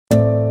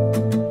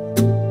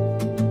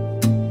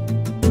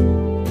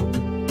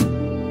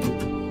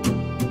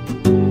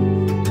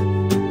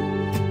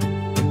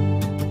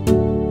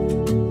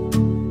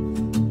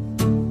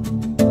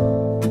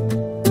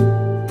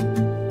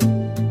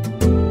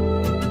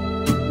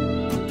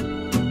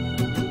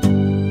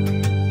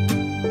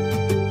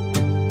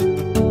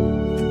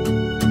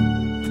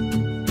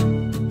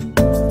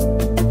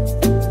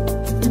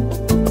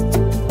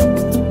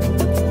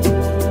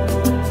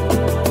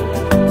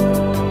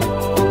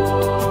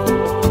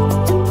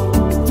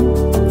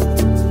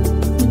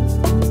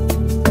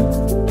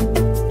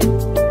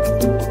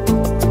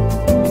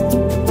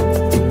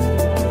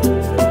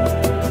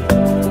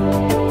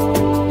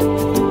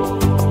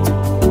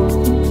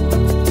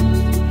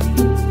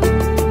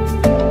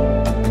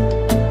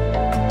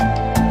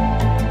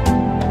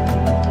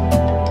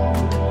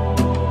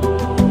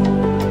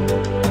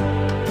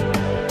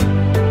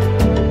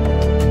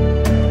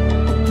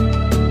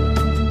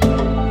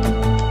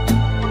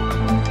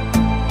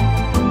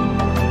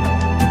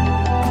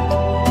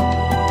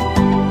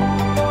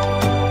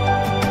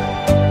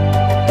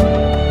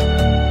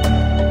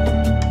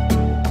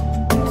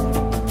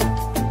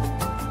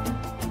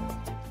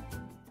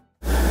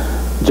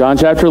John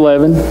chapter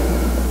 11,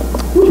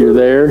 if you're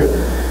there.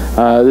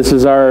 This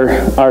is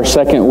our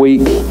second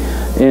week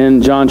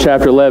in John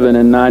chapter 11,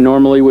 and I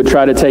normally would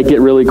try to take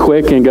it really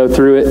quick and go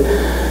through it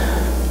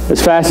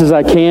as fast as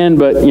I can,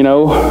 but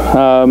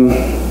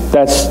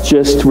that's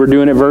just, we're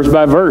doing it verse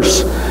by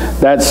verse.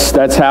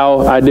 That's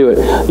how I do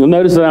it. You'll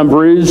notice that I'm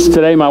bruised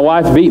today. My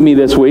wife beat me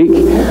this week.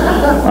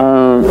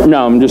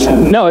 No,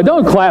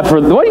 don't clap for,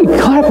 what are you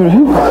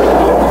clapping?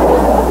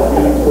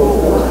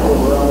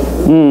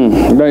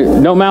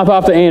 Don't mouth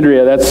off to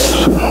Andrea.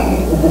 That's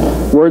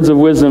words of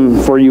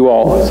wisdom for you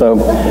all. So,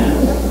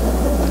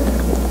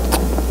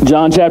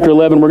 John chapter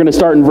 11, we're going to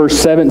start in verse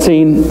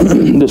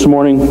 17 this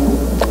morning,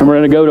 and we're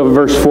going to go to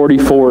verse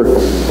 44.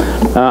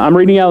 I'm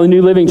reading out the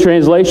New Living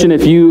Translation.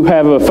 If you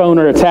have a phone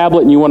or a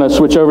tablet and you want to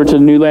switch over to the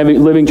New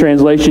Living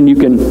Translation, you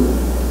can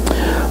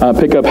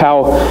pick up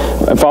how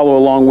and follow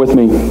along with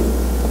me.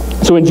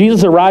 So when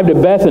Jesus arrived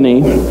at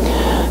Bethany,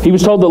 he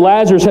was told that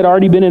Lazarus had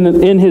already been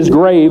in his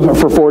grave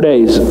for 4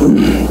 days.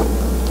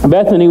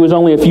 Bethany was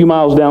only a few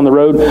miles down the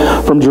road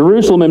from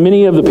Jerusalem, and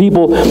many of the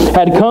people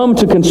had come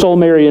to console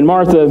Mary and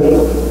Martha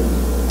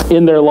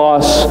in their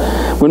loss.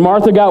 When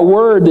Martha got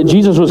word that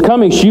Jesus was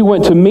coming, she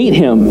went to meet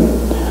him.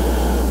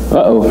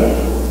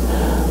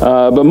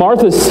 But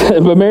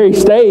Mary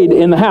stayed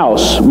in the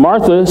house.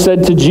 Martha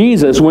said to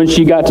Jesus when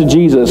she got to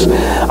Jesus,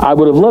 "I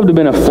would have loved to have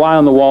been a fly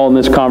on the wall in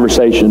this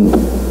conversation,"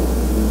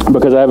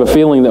 because I have a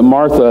feeling that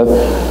Martha,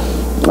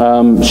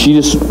 she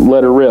just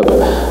let her rip.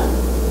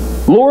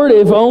 "Lord,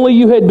 if only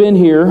you had been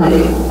here,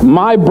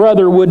 my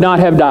brother would not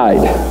have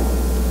died.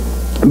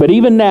 But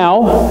even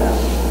now,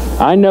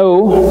 I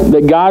know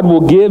that God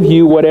will give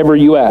you whatever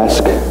you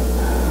ask."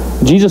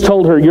 Jesus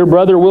told her, "Your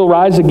brother will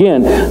rise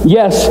again."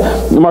 "Yes,"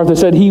 Martha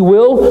said, "he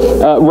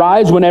will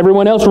rise when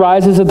everyone else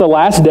rises at the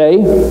last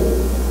day."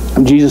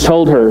 Jesus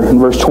told her in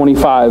verse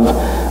 25,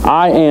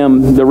 "I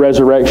am the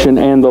resurrection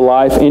and the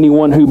life.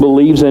 Anyone who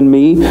believes in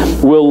me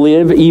will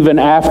live even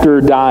after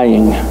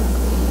dying.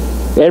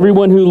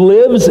 Everyone who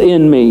lives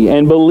in me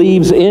and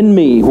believes in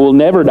me will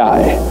never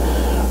die.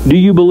 Do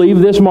you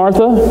believe this,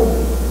 Martha?"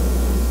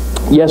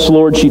 "Yes,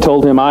 Lord," she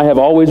told him, "I have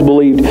always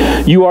believed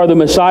you are the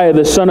Messiah,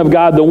 the Son of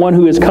God, the one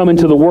who has come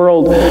into the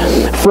world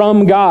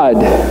from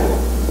God."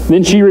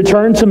 Then she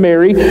returned to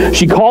Mary.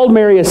 She called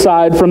Mary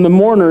aside from the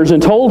mourners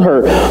and told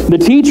her, "The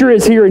teacher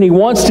is here and he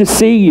wants to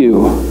see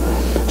you."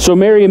 So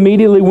Mary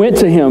immediately went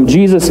to him.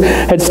 Jesus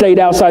had stayed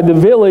outside the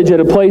village at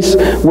a place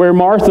where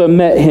Martha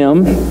met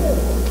him.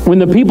 When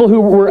the people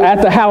who were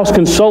at the house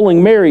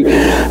consoling Mary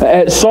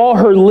saw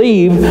her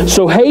leave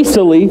so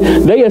hastily,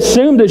 they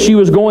assumed that she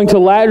was going to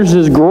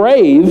Lazarus'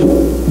 grave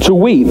to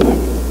weep.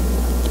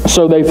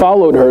 So they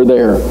followed her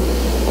there.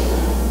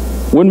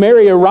 When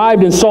Mary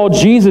arrived and saw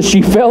Jesus,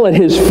 she fell at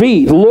his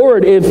feet.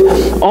 "Lord, if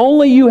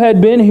only you had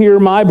been here,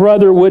 my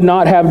brother would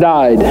not have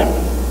died."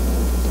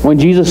 When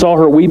Jesus saw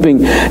her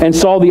weeping and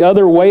saw the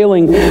other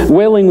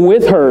wailing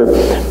with her,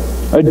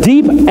 a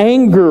deep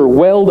anger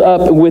welled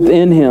up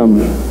within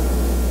him,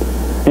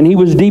 and he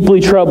was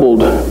deeply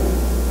troubled.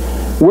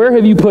 "Where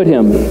have you put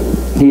him?"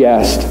 he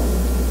asked.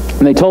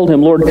 And they told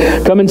him, "Lord,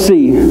 come and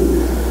see."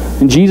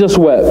 And Jesus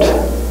wept.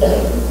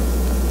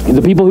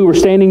 The people who were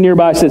standing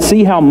nearby said,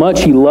 "See how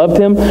much he loved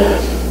him."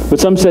 But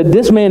some said,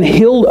 "This man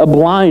healed a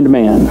blind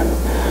man.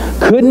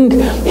 Couldn't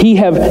he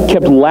have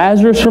kept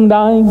Lazarus from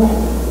dying?"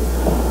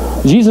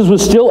 Jesus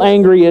was still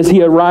angry as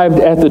he arrived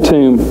at the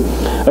tomb.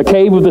 A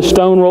cave with a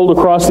stone rolled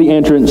across the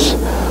entrance.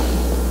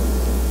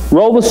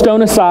 "Roll the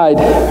stone aside,"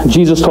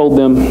 Jesus told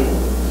them.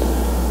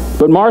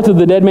 But Martha,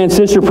 the dead man's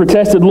sister,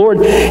 protested,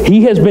 "Lord,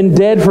 he has been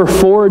dead for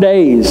 4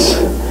 days,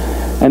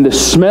 and the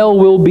smell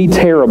will be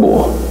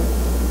terrible."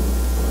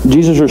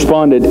 Jesus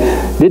responded,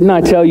 "Didn't I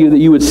tell you that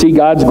you would see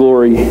God's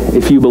glory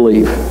if you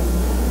believe?"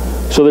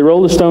 So they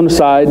rolled the stone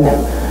aside.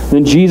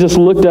 Then Jesus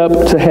looked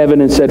up to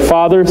heaven and said,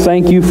 "Father,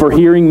 thank you for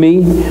hearing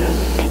me.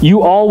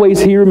 You always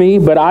hear me,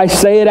 but I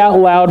say it out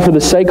loud for the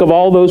sake of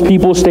all those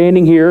people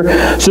standing here,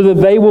 so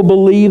that they will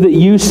believe that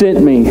you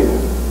sent me."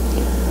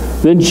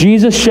 Then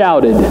Jesus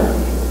shouted,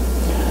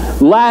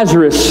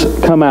 "Lazarus,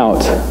 come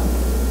out."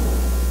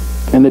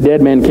 And the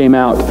dead man came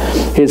out,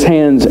 his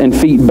hands and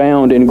feet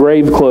bound in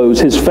grave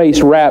clothes, his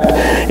face wrapped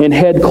in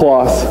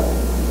headcloth.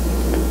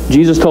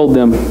 Jesus told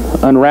them,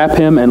 "Unwrap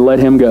him and let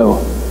him go."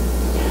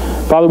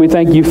 Father, we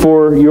thank you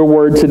for your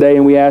word today,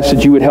 and we ask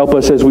that you would help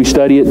us as we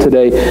study it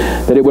today,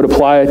 that it would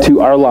apply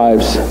to our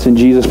lives. It's in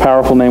Jesus'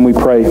 powerful name we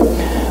pray.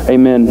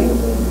 Amen.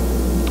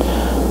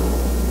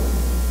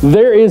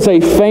 There is a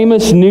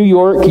famous New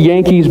York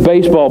Yankees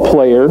baseball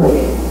player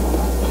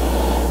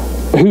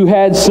who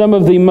had some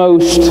of the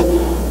most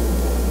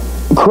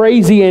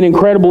crazy and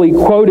incredibly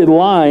quoted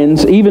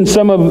lines. Even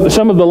some of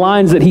the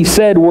lines that he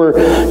said were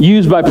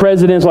used by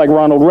presidents like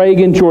Ronald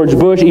Reagan, George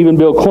Bush, even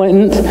Bill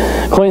Clinton,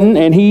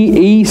 and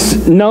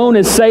he's known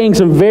as saying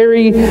some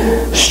very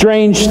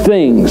strange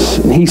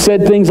things. He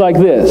said things like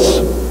this: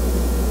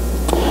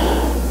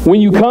 "When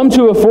you come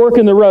to a fork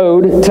in the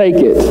road, take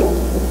it.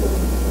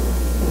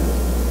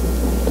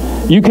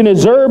 You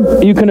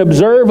can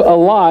observe a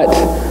lot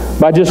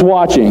by just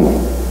watching.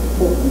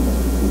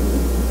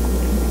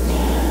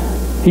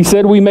 He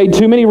said we made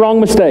too many wrong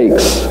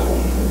mistakes.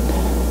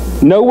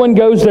 No one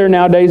goes there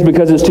nowadays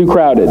because it's too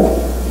crowded.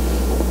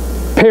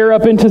 Pair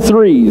up into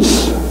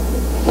threes.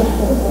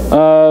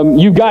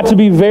 You've got to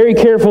be very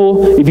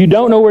careful if you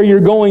don't know where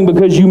you're going,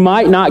 because you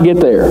might not get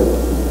there.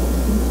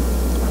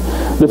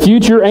 The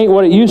future ain't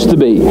what it used to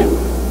be.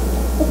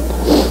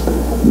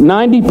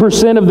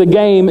 90% of the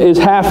game is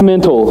half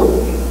mental.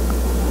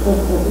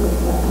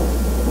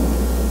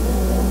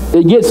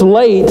 It gets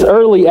late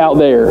early out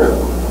there.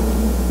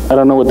 I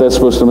don't know what that's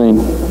supposed to mean.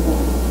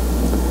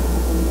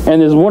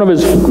 And one of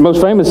his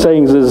most famous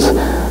sayings is,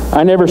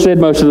 I never said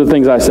most of the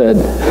things I said.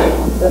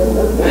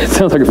 It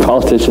sounds like a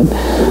politician.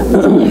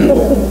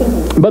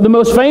 But the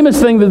most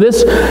famous thing that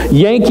this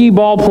Yankee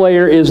ball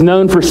player is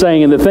known for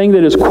saying, and the thing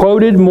that is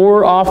quoted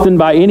more often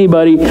by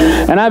anybody,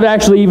 and I've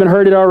actually even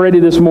heard it already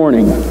this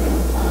morning,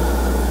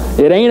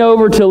 it ain't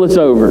over till it's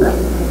over.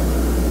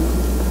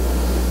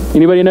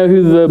 Anybody know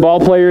who the ball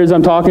player is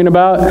I'm talking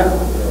about?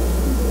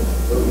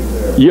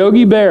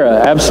 Yogi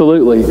Berra,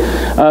 absolutely.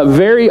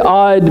 Very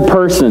odd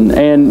person,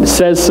 and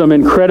says some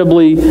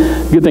incredibly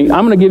good things.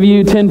 I'm going to give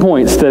you 10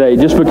 points today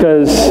just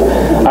because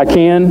I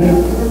can.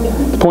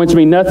 The points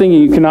mean nothing,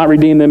 and you cannot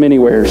redeem them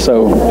anywhere.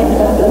 So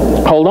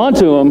hold on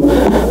to them.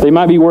 They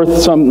might be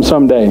worth something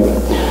someday.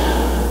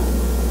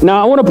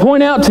 Now I want to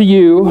point out to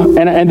you,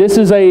 and this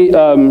is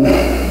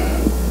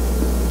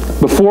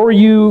before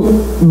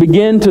you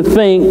begin to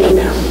think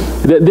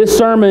that this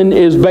sermon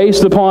is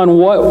based upon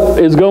what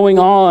is going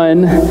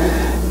on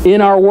in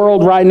our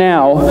world right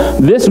now.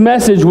 This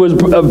message was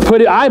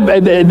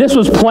this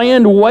was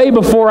planned way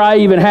before I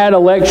even had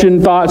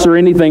election thoughts or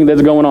anything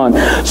that's going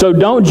on. So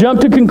don't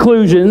jump to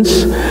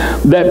conclusions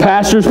that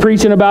pastors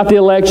preaching about the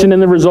election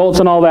and the results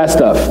and all that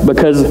stuff,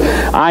 because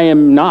I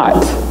am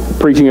not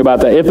preaching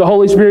about that. If the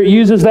Holy Spirit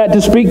uses that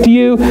to speak to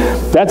you,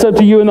 that's up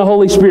to you and the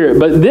Holy Spirit.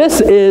 But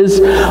this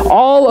is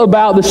all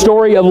about the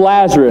story of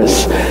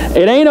Lazarus.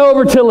 It ain't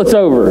over till it's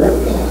over.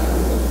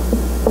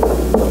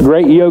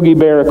 Great Yogi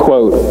Berra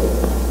quote.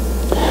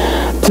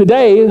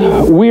 Today,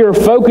 we are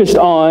focused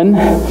on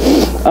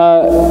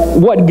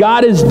what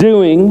God is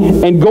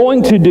doing and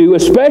going to do,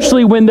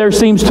 especially when there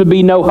seems to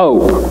be no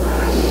hope.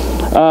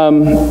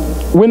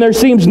 When there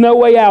seems no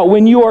way out,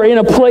 when you are in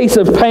a place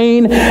of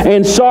pain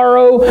and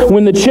sorrow,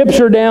 when the chips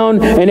are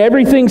down and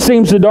everything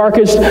seems the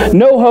darkest,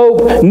 no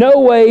hope, no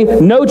way,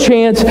 no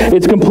chance,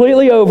 it's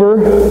completely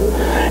over.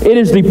 It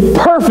is the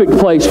perfect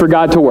place for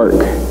God to work.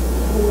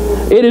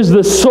 It is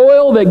the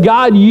soil that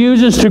God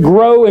uses to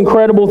grow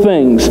incredible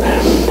things.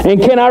 And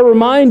can I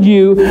remind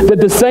you that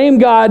the same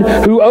God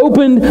who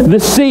opened the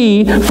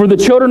sea for the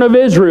children of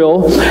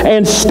Israel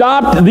and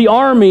stopped the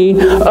army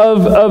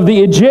of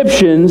the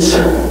Egyptians,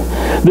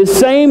 the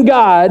same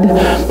God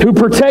who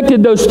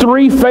protected those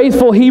 3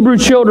 faithful Hebrew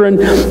children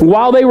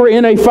while they were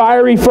in a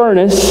fiery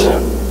furnace,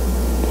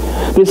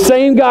 the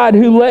same God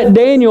who let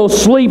Daniel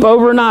sleep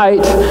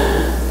overnight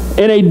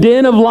in a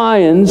den of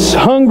lions,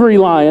 hungry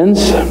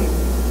lions,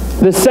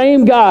 the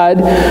same God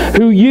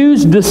who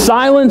used the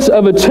silence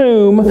of a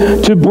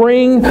tomb to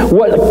bring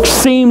what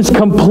seems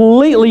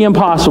completely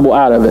impossible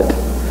out of it.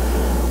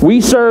 We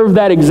serve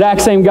that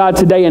exact same God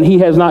today, and He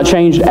has not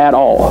changed at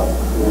all.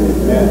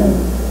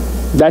 Amen.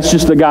 That's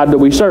just the God that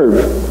we serve.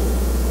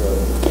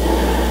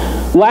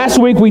 Last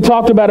week we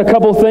talked about a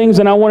couple things,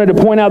 and I wanted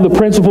to point out the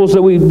principles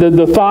that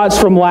the thoughts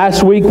from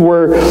last week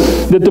were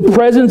that the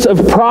presence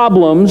of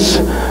problems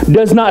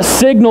does not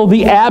signal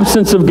the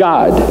absence of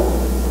God.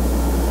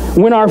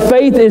 When our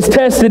faith is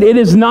tested, it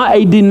is not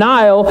a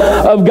denial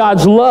of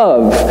God's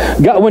love.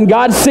 When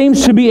God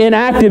seems to be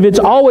inactive, it's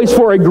always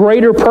for a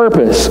greater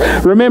purpose.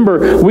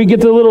 Remember, we get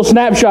the little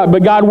snapshot,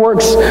 but God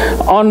works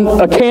on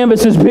a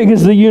canvas as big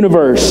as the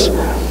universe.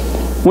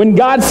 When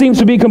God seems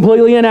to be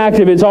completely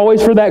inactive, it's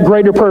always for that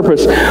greater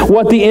purpose.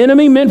 What the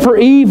enemy meant for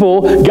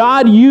evil,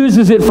 God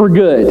uses it for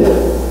good.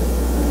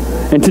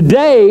 And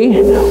today,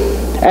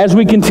 as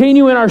we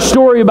continue in our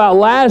story about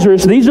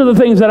Lazarus, these are the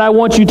things that I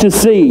want you to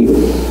see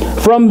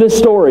from this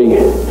story.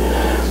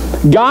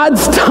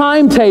 God's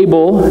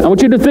timetable, I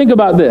want you to think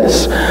about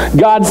this.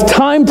 God's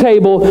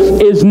timetable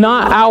is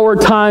not our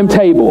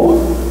timetable.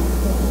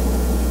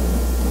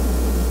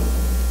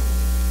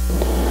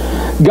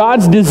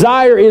 God's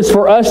desire is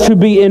for us to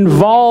be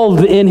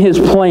involved in His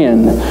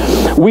plan.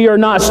 We're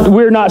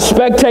not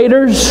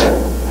spectators.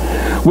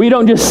 We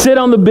don't just sit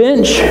on the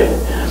bench.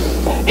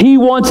 He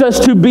wants us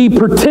to be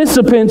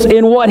participants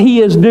in what He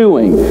is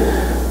doing.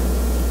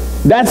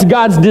 That's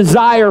God's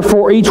desire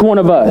for each one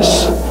of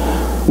us.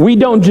 We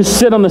don't just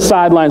sit on the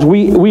sidelines.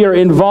 We are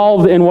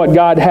involved in what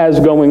God has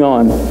going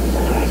on.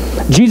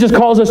 Jesus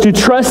calls us to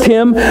trust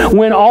Him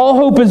when all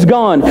hope is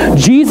gone.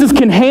 Jesus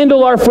can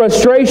handle our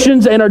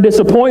frustrations and our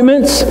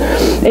disappointments.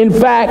 In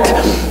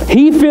fact,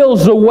 He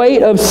feels the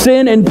weight of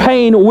sin and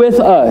pain with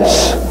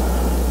us.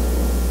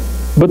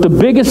 But the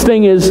biggest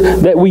thing is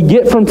that we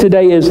get from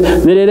today is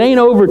that it ain't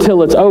over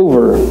till it's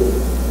over.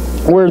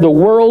 Where the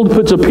world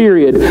puts a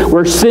period,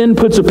 where sin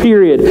puts a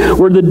period,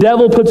 where the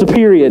devil puts a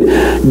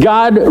period,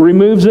 God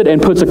removes it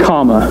and puts a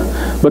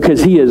comma,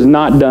 because He is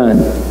not done.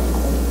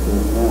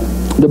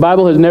 The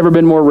Bible has never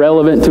been more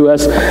relevant to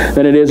us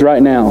than it is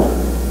right now,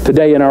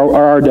 today in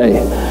our day.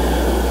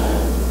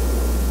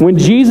 When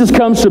Jesus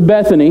comes to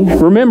Bethany,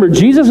 remember,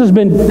 Jesus has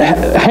been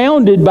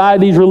hounded by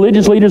these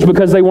religious leaders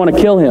because they want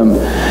to kill him.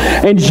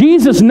 And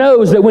Jesus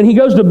knows that when he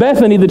goes to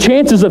Bethany, the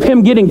chances of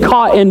him getting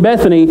caught in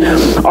Bethany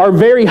are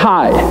very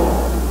high.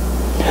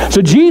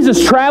 So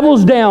Jesus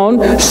travels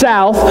down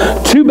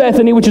south to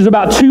Bethany, which is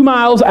about 2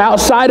 miles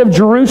outside of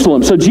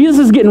Jerusalem. So Jesus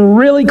is getting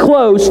really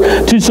close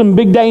to some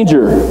big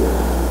danger.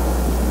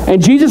 And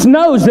Jesus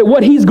knows that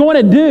what he's going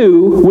to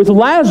do with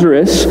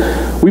Lazarus,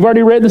 we've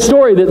already read the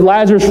story that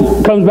Lazarus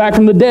comes back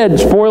from the dead.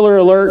 Spoiler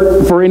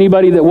alert for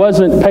anybody that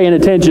wasn't paying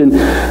attention.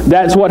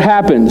 That's what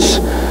happens.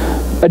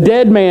 A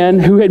dead man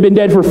who had been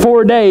dead for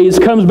 4 days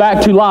comes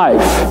back to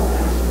life.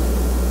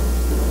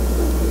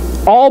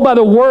 All by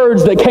the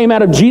words that came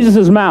out of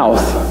Jesus' mouth.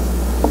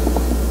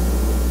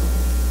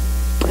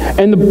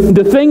 And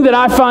the thing that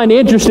I find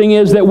interesting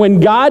is that when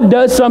God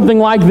does something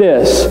like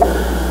this,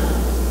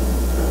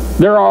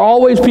 there are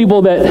always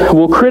people that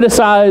will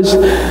criticize,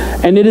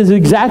 and it is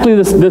exactly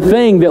the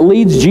thing that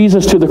leads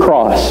Jesus to the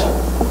cross.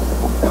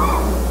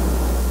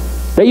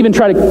 They even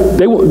try to,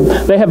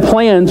 they have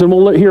plans, and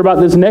we'll hear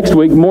about this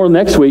more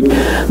next week.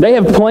 They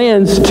have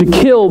plans to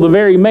kill the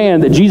very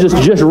man that Jesus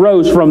just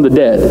rose from the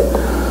dead,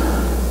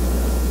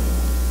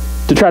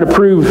 to try to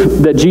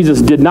prove that Jesus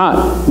did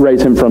not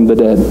raise him from the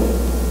dead.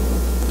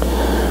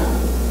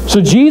 So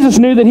Jesus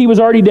knew that he was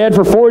already dead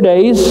for 4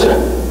 days.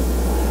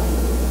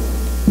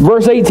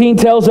 Verse 18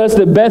 tells us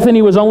that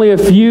Bethany was only a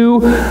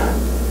few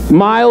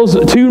miles,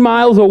 2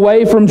 miles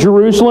away from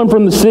Jerusalem,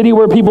 from the city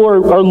where people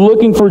are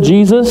looking for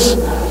Jesus.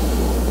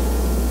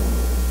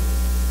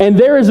 And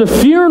there is a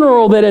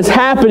funeral that is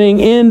happening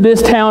in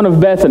this town of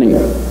Bethany.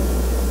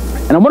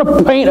 And I want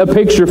to paint a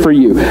picture for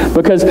you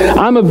because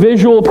I'm a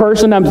visual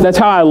person. That's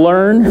how I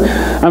learn.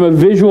 I'm a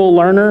visual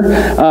learner.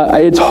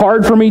 It's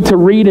hard for me to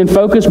read and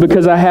focus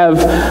because I have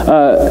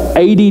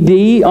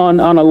ADD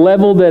on a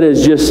level that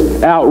is just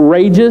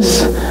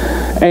outrageous.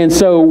 And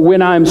so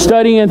when I'm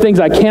studying things,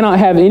 I cannot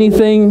have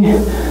anything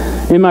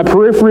in my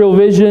peripheral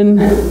vision.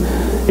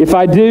 If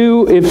I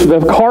do, if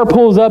a car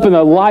pulls up and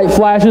the light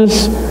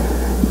flashes,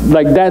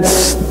 like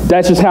that's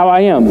just how I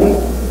am.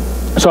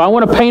 So I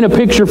want to paint a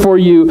picture for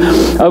you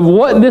of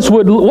what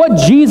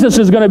Jesus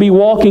is going to be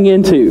walking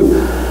into.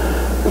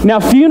 Now,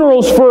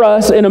 funerals for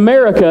us in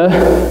America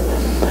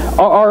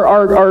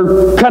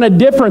are kind of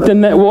different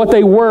than what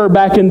they were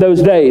back in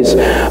those days.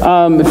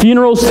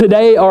 Funerals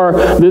today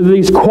are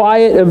these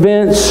quiet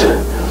events.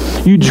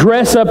 You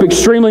dress up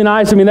extremely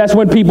nice. I mean, that's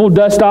when people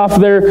dust off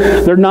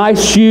their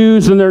nice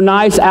shoes and their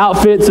nice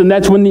outfits, and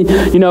that's when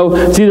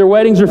it's either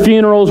weddings or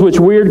funerals, which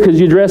is weird because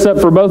you dress up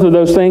for both of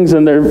those things,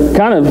 and they're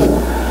kind of.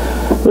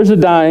 There's a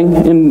dying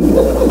in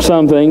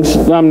some things.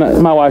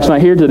 My wife's not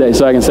here today,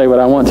 so I can say what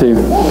I want to.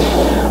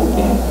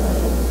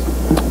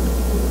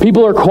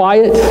 People are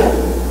quiet.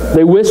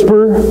 They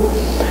whisper.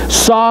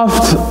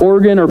 Soft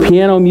organ or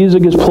piano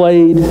music is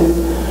played.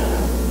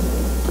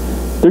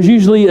 There's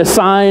usually a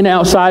sign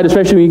outside,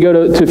 especially when you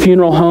go to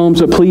funeral homes,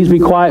 so please be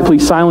quiet,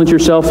 please silence your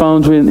cell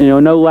phones,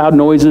 no loud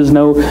noises,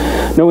 no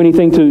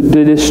anything to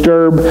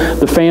disturb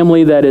the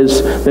family that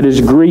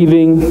is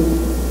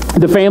grieving.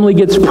 The family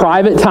gets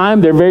private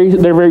time. They're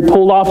very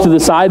pulled off to the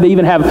side. They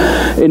even have,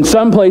 in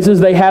some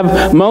places, they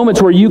have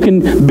moments where you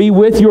can be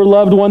with your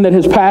loved one that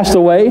has passed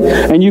away,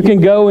 and you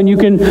can go and you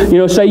can,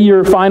 say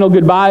your final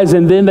goodbyes,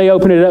 and then they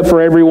open it up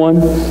for everyone.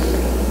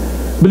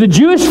 But the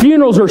Jewish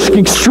funerals are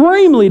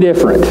extremely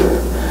different.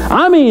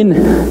 I mean,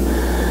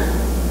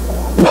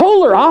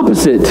 polar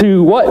opposite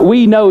to what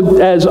we know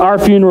as our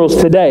funerals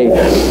today.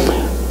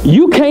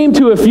 You came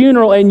to a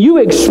funeral and you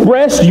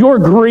expressed your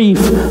grief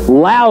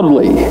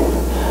loudly.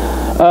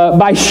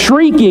 By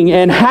shrieking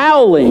and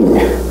howling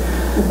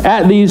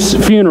at these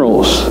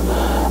funerals.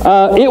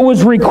 It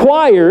was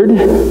required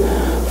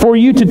for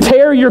you to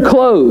tear your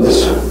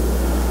clothes.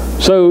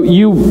 So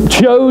you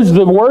chose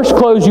the worst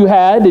clothes you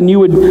had, and you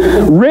would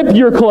rip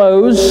your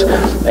clothes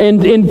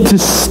and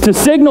to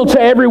signal to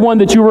everyone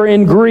that you were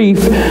in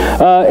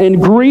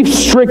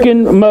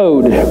grief-stricken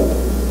mode.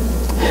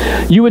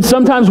 You would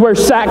sometimes wear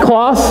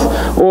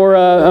sackcloth, or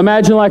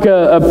imagine like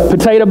a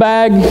potato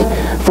bag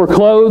for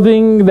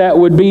clothing that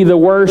would be the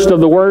worst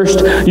of the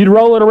worst. You'd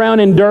roll it around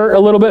in dirt a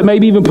little bit,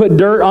 maybe even put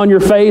dirt on your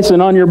face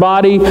and on your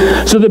body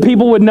so that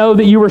people would know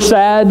that you were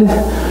sad.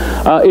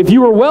 If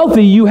you were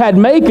wealthy, you had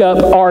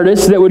makeup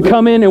artists that would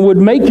come in and would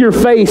make your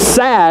face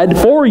sad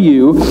for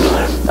you,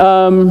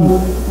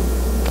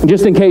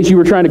 just in case you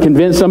were trying to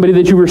convince somebody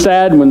that you were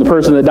sad. When the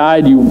person that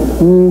died,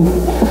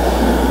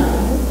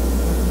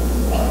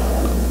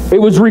 it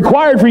was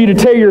required for you to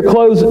tear your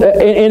clothes.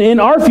 And in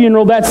our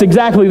funeral, that's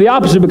exactly the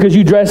opposite, because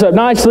you dress up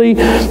nicely.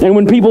 And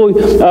when people,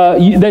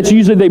 that's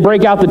usually they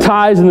break out the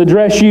ties and the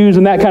dress shoes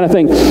and that kind of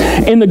thing.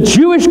 In the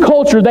Jewish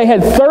culture, they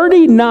had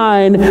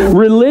 39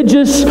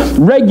 religious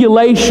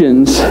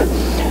regulations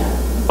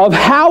of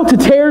how to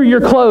tear your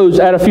clothes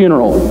at a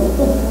funeral.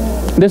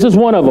 This is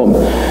one of them.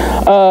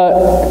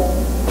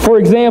 For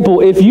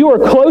example, if you are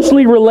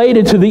closely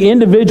related to the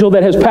individual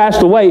that has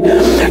passed away,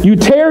 you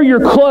tear your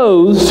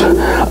clothes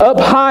up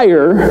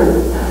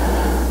higher,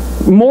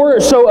 more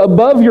so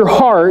above your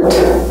heart,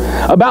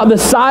 about the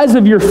size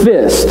of your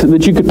fist,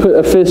 that you could put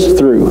a fist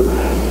through.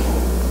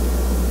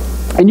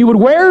 And you would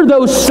wear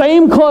those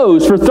same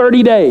clothes for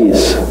 30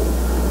 days.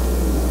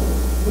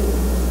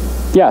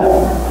 Yeah.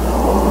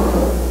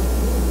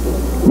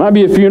 Might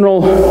be a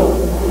funeral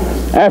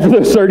after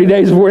those 30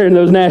 days of wearing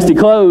those nasty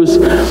clothes.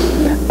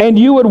 And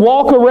you would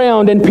walk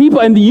around,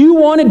 and you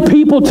wanted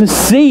people to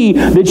see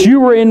that you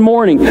were in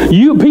mourning.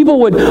 People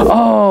would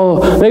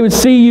they would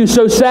see you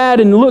so sad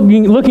and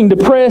looking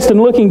depressed and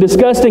looking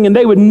disgusting, and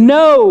they would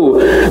know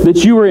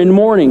that you were in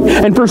mourning.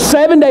 And for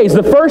 7 days,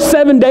 the first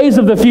 7 days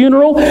of the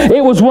funeral,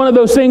 it was one of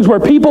those things where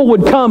people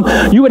would come.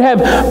 You would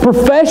have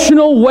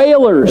professional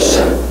wailers,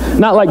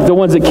 not like the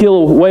ones that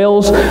kill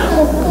whales.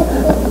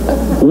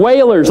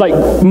 Wailers,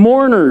 like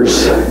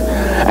mourners.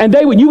 And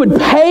you would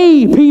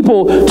pay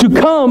people to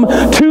come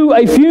to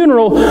a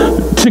funeral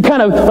to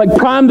kind of like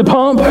prime the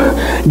pump,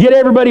 get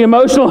everybody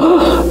emotional.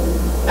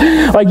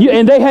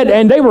 And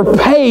they were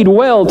paid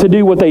well to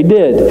do what they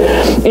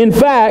did. In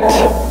fact,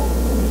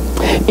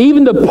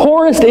 even the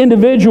poorest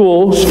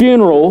individual's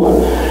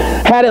funeral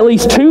had at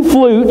least 2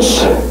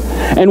 flutes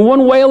and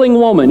 1 wailing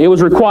woman. It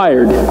was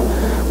required.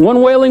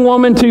 1 wailing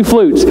woman, 2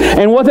 flutes.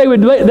 And what they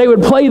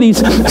would play these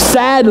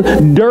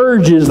sad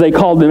dirges, they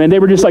called them. And they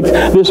were just like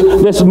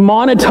this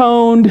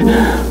monotoned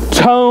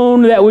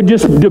tone that would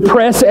just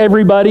depress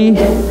everybody.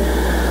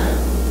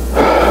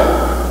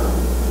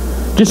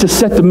 Just to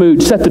set the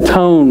mood, set the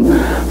tone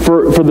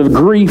for the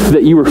grief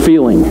that you were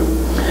feeling.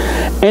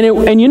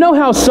 And you know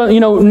how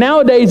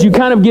nowadays you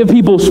kind of give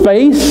people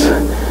space?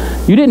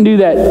 You didn't do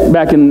that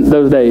back in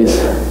those days.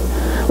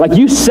 Like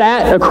you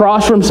sat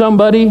across from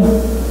somebody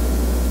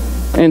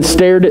and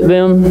stared at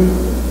them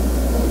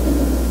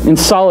in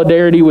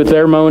solidarity with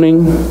their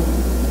moaning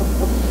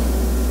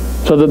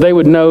so that they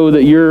would know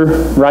that you're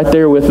right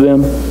there with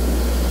them.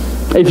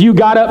 If you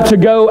got up to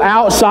go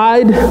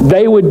outside,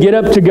 they would get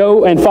up to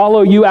go and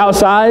follow you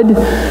outside,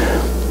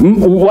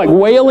 like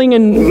wailing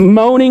and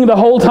moaning the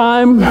whole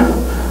time,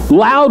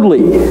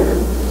 loudly.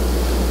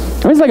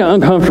 It's like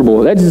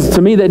uncomfortable.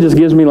 To me, that just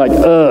gives me like,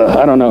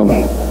 I don't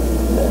know.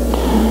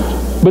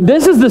 But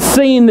this is the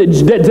scene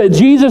that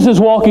Jesus is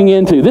walking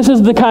into. This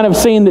is the kind of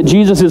scene that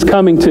Jesus is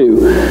coming to.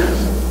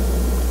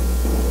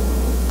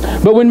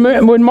 But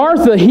when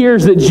Martha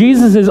hears that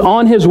Jesus is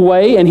on his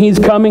way and he's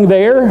coming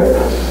there,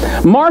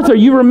 Martha,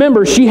 you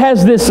remember, she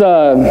has this,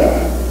 how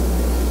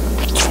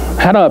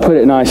do I put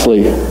it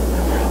nicely?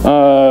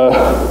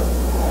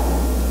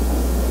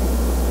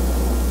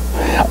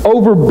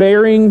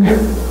 Overbearing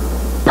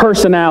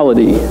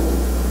personality.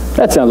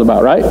 That sounds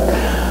about right.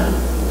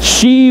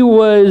 She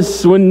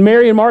was, when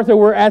Mary and Martha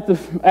were at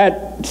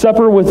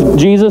supper with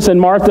Jesus, and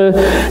Martha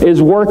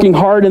is working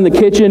hard in the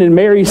kitchen, and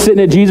Mary's sitting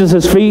at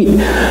Jesus' feet.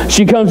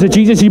 She comes to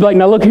Jesus, she'd be like,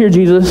 now look here,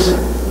 Jesus.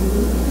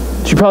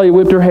 She probably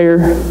whipped her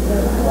hair.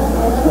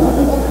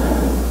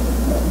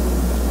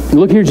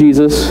 Look here,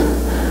 Jesus.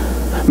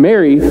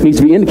 Mary needs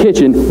to be in the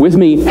kitchen with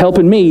me,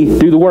 helping me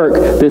do the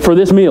work for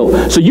this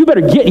meal. So you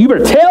better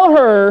tell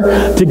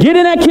her to get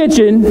in that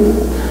kitchen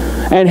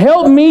and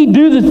help me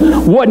do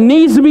what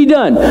needs to be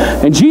done.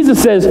 And Jesus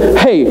says,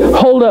 hey,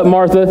 hold up,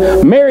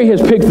 Martha. Mary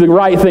has picked the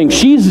right thing.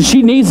 She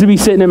needs to be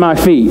sitting at my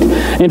feet.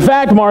 In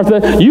fact,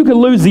 Martha, you could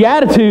lose the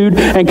attitude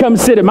and come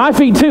sit at my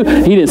feet too.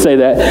 He didn't say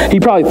that.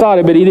 He probably thought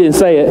it, but he didn't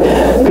say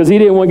it because he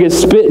didn't want to get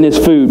spit in his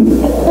food.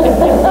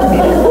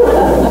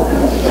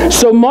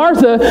 So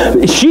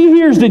Martha, she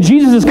hears that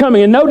Jesus is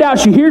coming, and no doubt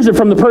she hears it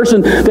from the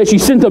person that she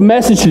sent the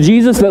message to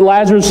Jesus that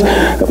Lazarus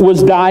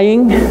was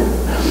dying.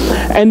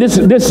 And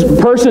this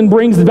person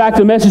brings back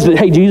the message that,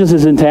 hey, Jesus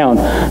is in town.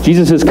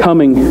 Jesus is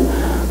coming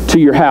to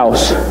your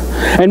house.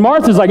 And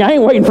Martha's like, I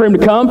ain't waiting for him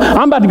to come.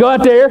 I'm about to go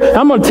out there.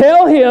 I'm going to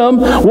tell him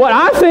what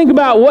I think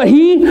about what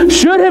he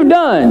should have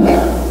done.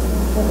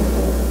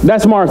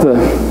 That's Martha.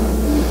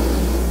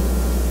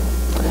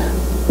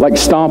 Like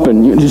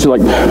stomping. Just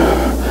like,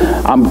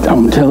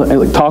 I'm telling,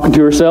 like talking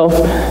to herself.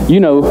 You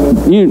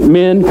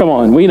men, come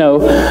on, we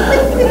know.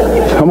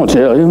 I'm going to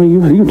tell him,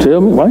 you can tell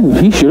me, why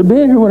he should have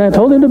been here when I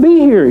told him to be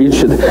here.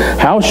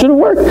 How it should have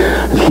worked.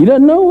 He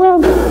doesn't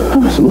know.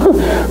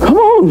 Come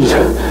on.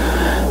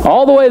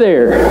 All the way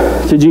there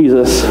to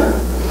Jesus.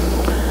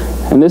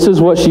 And this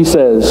is what she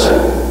says.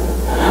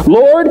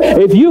 Lord,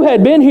 if you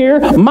had been here,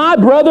 my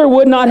brother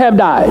would not have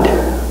died.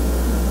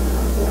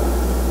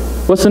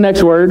 What's the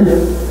next word?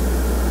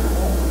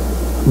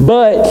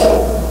 But.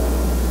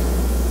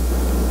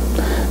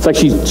 It's like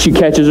she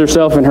catches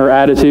herself in her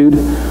attitude.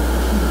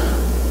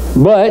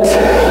 But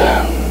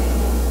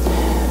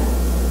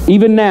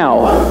even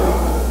now,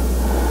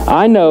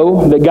 I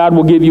know that God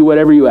will give you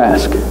whatever you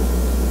ask.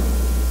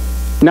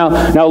 Now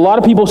a lot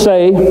of people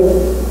say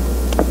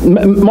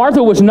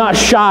Martha was not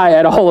shy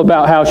at all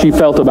about how she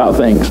felt about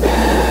things.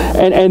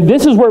 And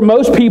this is where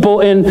most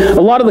people, in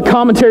a lot of the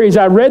commentaries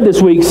I read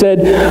this week, said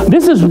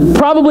this is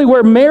probably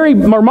where Mary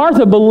or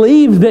Martha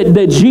believed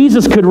that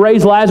Jesus could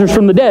raise Lazarus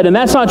from the dead. And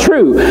that's not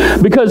true.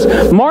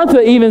 Because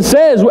Martha even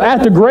says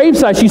at the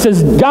graveside, she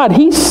says, God,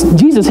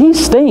 Jesus, he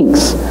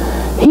stinks.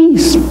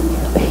 He's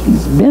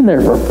been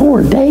there for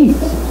 4 days.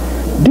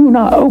 Do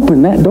not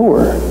open that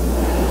door.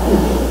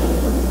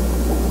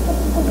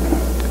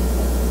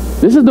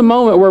 This is the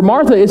moment where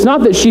Martha, it's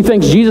not that she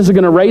thinks Jesus is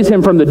going to raise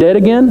him from the dead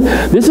again.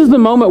 This is the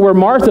moment where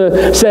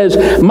Martha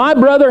says, my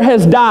brother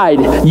has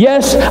died.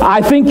 Yes,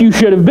 I think you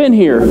should have been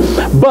here.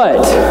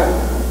 But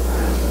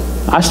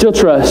I still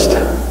trust,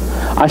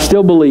 I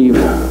still believe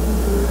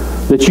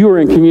that you are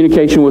in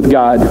communication with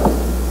God.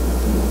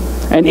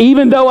 And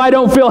even though I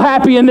don't feel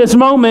happy in this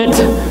moment,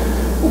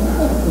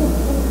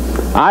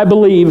 I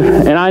believe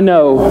and I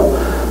know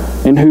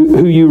in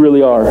who you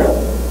really are.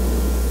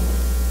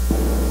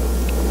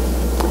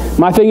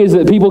 My thing is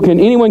that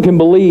anyone can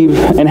believe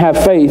and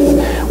have faith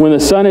when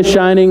the sun is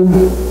shining,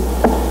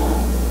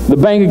 the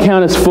bank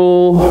account is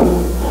full,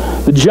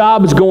 the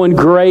job is going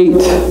great,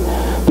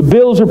 the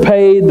bills are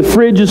paid, the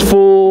fridge is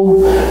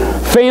full,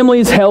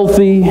 family is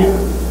healthy.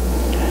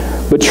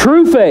 But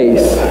true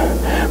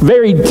faith,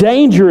 very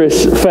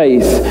dangerous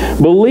faith,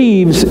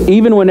 believes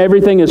even when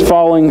everything is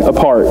falling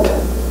apart.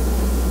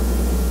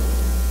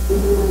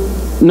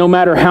 No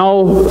matter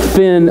how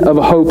thin of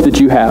a hope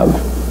that you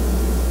have.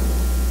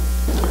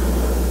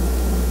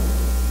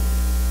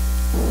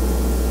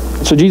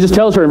 So Jesus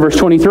tells her in verse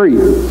 23,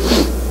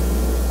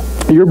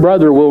 your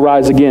brother will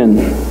rise again.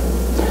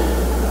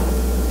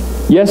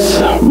 Yes,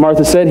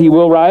 Martha said he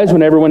will rise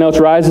when everyone else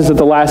rises at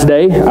the last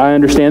day. I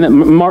understand that.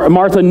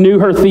 Martha knew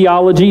her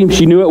theology.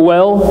 She knew it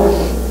well.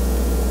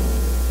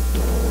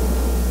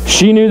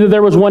 She knew that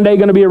there was one day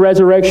going to be a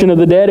resurrection of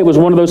the dead. It was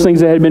one of those things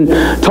that had been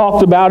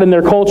talked about in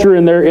their culture,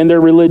 in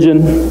their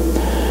religion.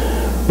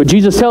 But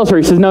Jesus tells her,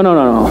 he says,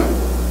 no.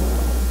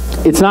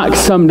 It's not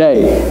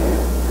someday.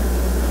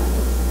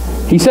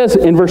 He says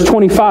in verse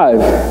 25,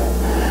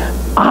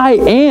 I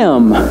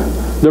am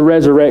the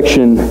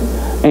resurrection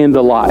and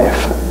the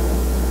life.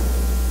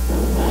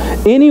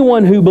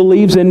 Anyone who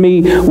believes in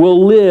me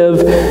will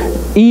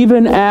live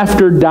even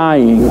after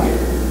dying.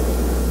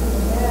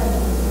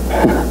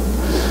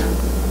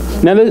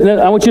 Now,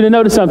 I want you to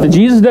notice something.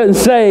 Jesus doesn't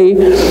say,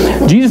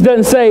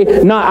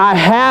 not I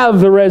have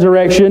the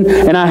resurrection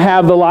and I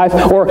have the life,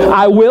 or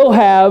I will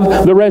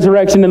have the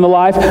resurrection and the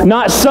life.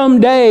 Not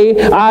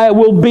someday I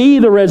will be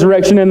the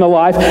resurrection and the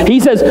life.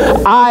 He says,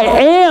 I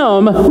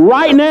am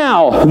right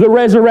now the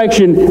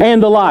resurrection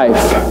and the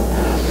life.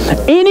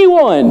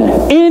 Anyone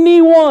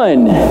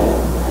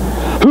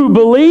who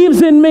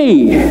believes in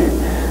me,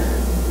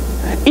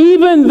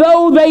 even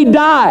though they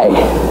die,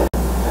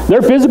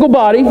 their physical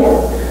body,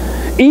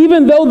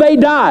 even though they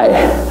die,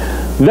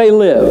 they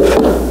live.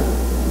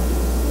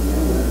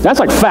 That's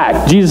like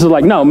fact. Jesus is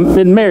like, no,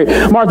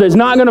 Martha, it's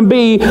not going to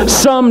be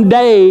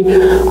someday.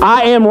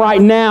 I am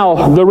right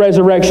now the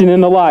resurrection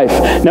and the life.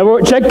 Now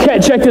check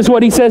this,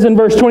 what he says in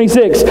verse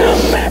 26.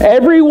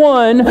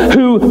 Everyone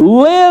who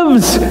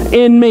lives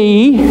in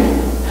me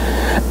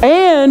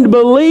and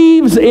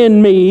believes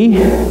in me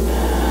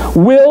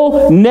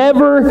will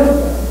never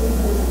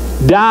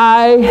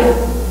die.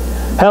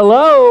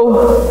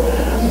 Hello?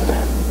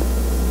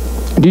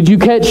 Did you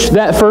catch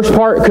that first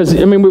part? Because,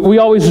 we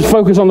always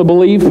focus on the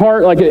believe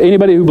part, like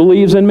anybody who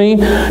believes in me.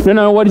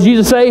 No, what did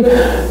Jesus say?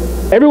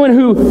 Everyone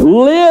who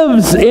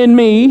lives in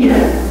me, you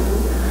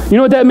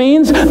know what that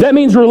means? That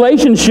means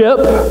relationship.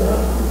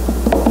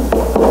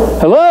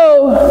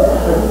 Hello?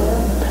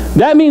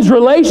 That means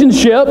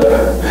relationship.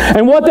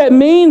 And what that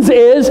means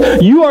is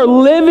you are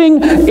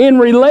living in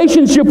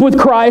relationship with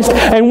Christ.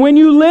 And when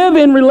you live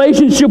in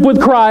relationship with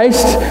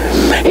Christ,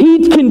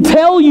 He can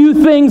tell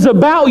you things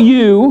about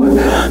you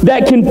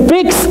that can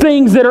fix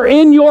things that are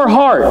in your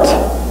heart.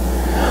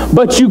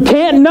 But you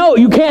can't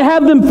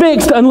have them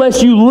fixed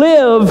unless you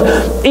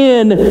live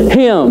in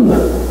Him.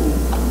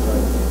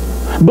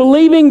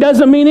 Believing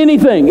doesn't mean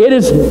anything. It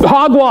is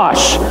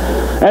hogwash,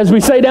 as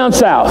we say down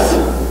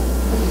south.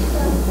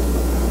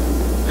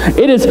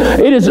 It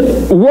is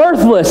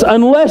worthless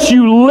unless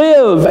you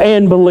live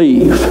and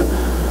believe.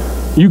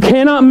 You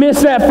cannot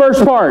miss that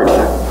first part.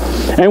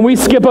 And we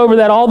skip over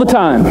that all the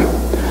time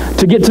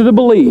to get to the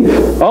believe.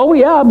 Oh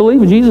yeah, I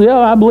believe in Jesus. Yeah,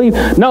 I believe.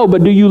 No,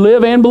 but do you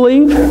live and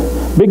believe?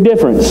 Big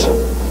difference.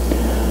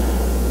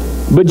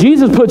 But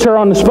Jesus puts her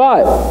on the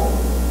spot.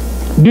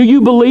 Do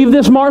you believe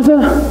this,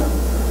 Martha?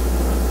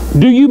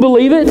 Do you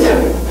believe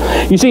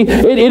it? You see,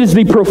 it is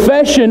the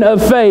profession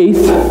of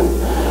faith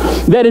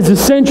that is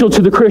essential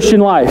to the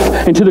Christian life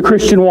and to the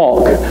Christian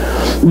walk.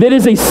 That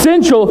is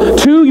essential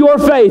to your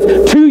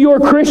faith, to your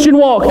Christian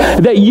walk,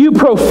 that you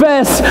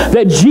profess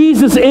that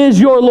Jesus is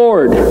your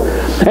Lord.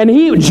 And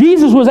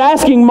Jesus was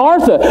asking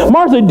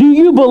Martha, do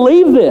you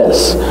believe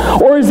this?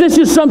 Or is this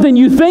just something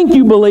you think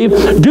you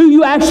believe? Do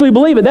you actually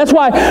believe it? That's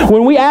why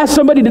when we ask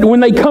somebody, when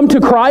they come to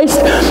Christ,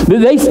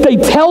 they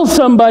tell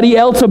somebody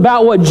else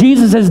about what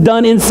Jesus has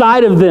done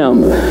inside of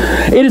them.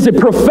 It is a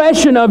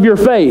profession of your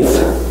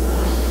faith.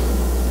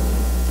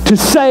 to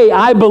say,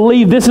 I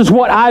believe, this is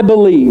what I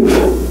believe.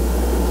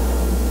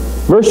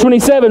 Verse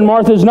 27,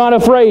 Martha's not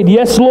afraid.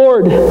 Yes,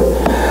 Lord,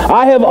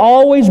 I have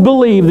always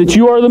believed that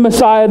you are the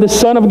Messiah, the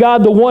Son of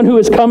God, the one who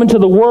has come into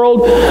the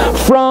world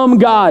from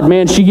God.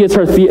 Man, she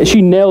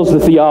nails the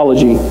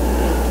theology.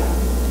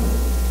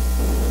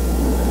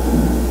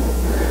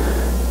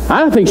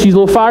 I think she's a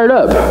little fired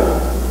up.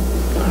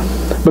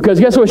 Because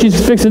guess what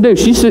she's fixing to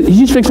do? She's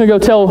fixing to go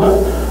tell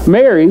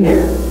Mary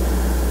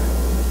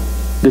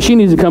that she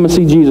needs to come and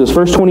see Jesus.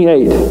 Verse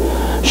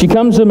 28. She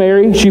comes to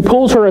Mary, she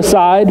pulls her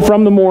aside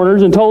from the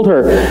mourners and told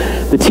her,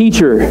 the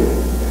teacher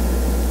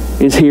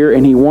is here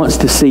and he wants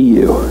to see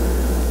you.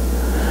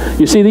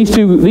 You see, these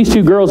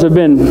two girls they've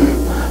been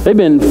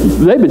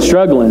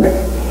struggling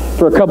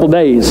for a couple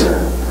days.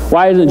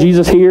 Why isn't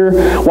Jesus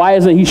here? Why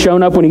isn't he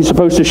shown up when he's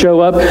supposed to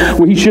show up?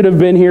 Well, he should have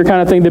been here,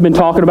 kind of thing. They've been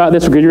talking about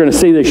this because you're going to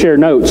see they share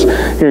notes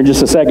here in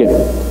just a second.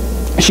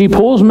 She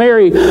pulls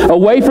Mary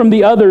away from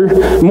the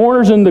other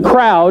mourners in the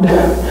crowd,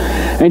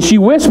 and she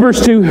whispers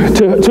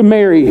to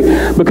Mary,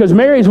 because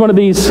Mary's one of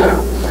these,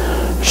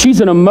 she's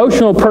an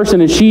emotional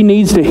person, and she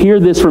needs to hear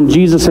this from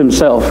Jesus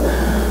himself.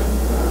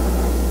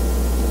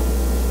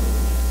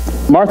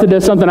 Martha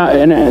does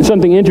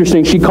something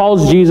interesting. She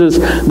calls Jesus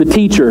the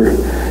teacher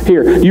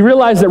here. You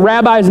realize that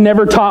rabbis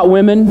never taught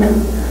women?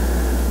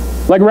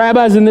 Like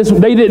rabbis in this,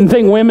 they didn't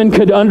think women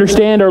could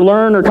understand or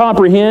learn or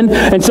comprehend,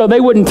 and so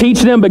they wouldn't teach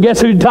them, but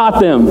guess who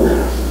taught them?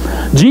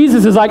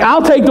 Jesus is like,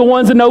 I'll take the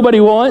ones that nobody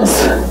wants.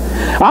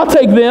 I'll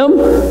take them.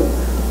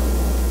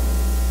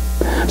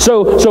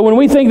 So when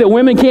we think that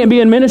women can't be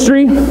in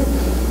ministry,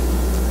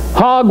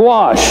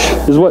 hogwash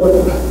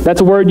that's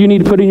a word you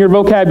need to put in your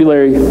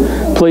vocabulary,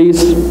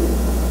 please.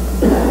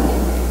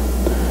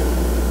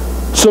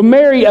 So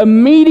Mary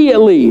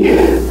immediately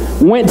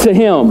went to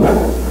him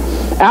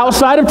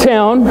outside of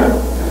town,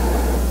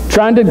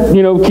 trying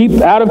to, keep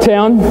out of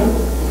town.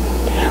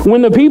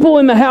 When the people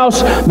in the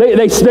house,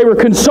 they were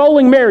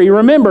consoling Mary.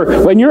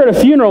 Remember, when you're at a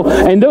funeral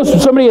and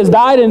somebody has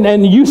died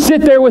and you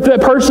sit there with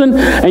that person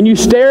and you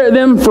stare at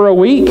them for a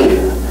week,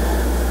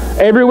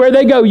 everywhere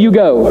they go, you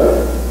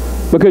go.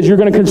 Because you're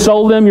going to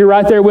console them, you're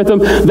right there with them.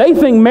 They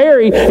think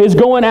Mary is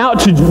going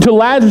out to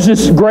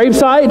Lazarus'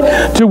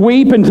 gravesite to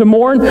weep and to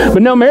mourn.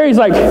 But no, Mary's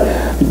like,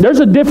 there's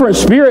a different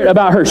spirit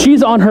about her.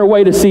 She's on her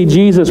way to see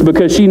Jesus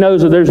because she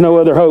knows that there's no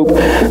other hope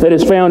that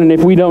is found. And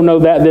if we don't know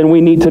that, then we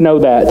need to know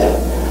that.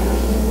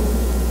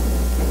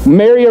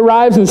 Mary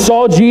arrives and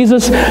saw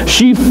Jesus.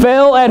 She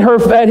fell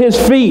at his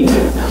feet.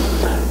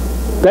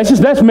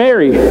 That's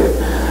Mary.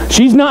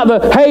 She's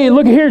not hey,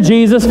 look here,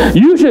 Jesus.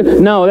 You should.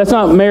 No, that's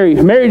not Mary.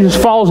 Mary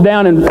just falls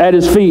down at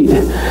his feet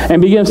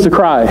and begins to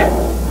cry.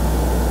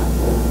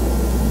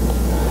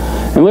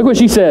 And look what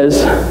she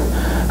says.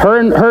 Her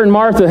and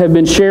Martha have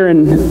been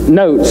sharing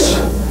notes.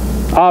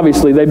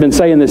 Obviously, they've been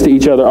saying this to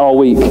each other all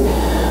week.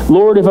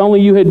 Lord, if only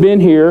you had been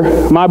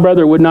here, my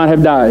brother would not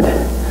have died.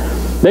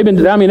 They've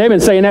been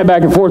saying that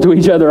back and forth to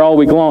each other all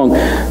week long.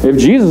 If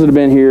Jesus had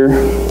been here,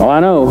 well, I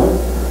know.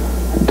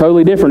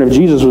 Totally different if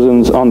Jesus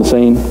was on the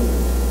scene.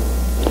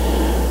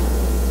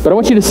 But I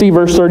want you to see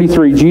verse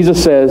 33. It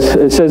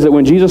says that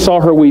when Jesus saw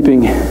her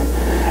weeping,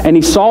 and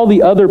he saw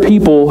the other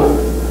people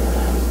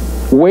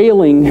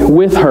wailing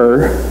with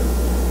her,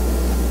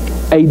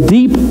 a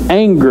deep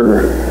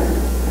anger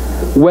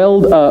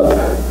welled up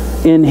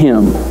in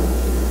him.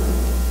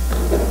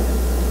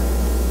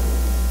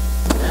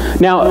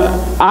 Now,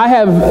 I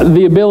have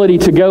the ability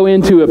to go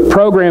into a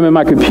program in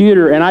my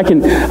computer, and I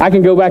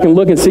can go back and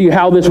look and see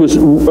how this was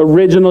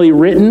originally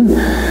written.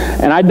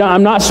 And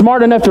I'm not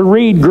smart enough to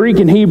read Greek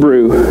and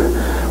Hebrew.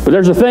 But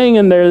there's a thing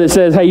in there that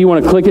says, hey, you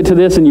want to click it to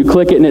this, and you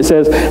click it, and it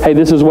says, hey,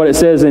 this is what it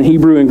says in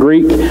Hebrew and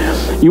Greek.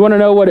 You want to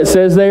know what it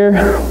says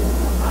there?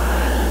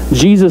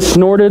 Jesus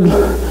snorted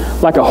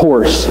like a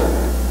horse.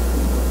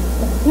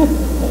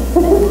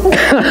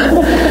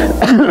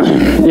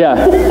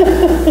 Yeah.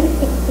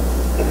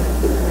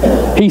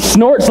 He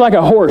snorts like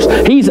a horse.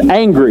 He's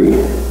angry.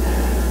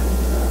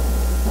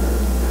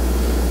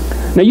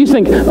 Now you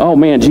think, oh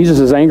man, Jesus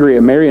is angry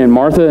at Mary and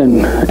Martha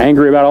and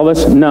angry about all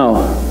this?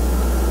 No.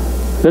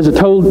 There's a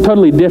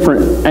totally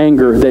different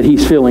anger that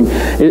he's feeling.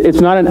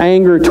 It's not an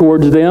anger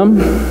towards them.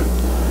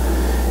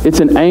 It's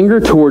an anger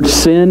towards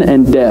sin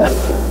and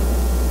death.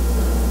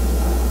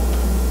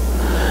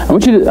 I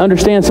want you to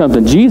understand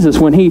something. Jesus,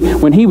 when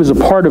he was a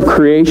part of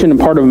creation and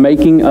part of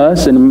making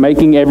us and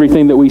making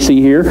everything that we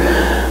see here,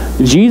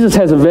 Jesus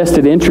has a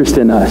vested interest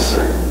in us.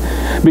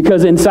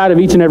 Because inside of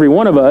each and every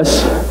one of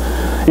us,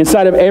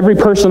 inside of every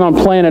person on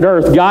planet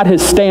Earth, God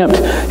has stamped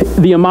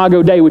the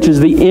Imago Dei, which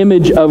is the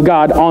image of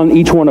God, on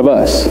each one of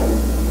us.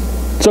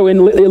 So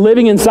in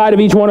living inside of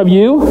each one of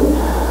you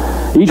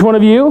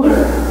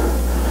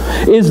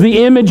is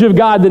the image of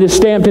God that is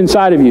stamped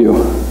inside of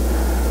you.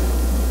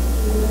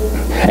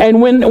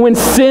 And when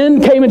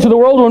sin came into the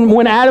world,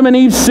 when Adam and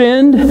Eve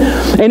sinned,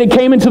 and it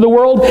came into the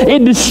world,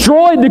 it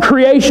destroyed the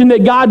creation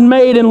that God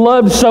made and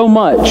loved so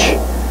much.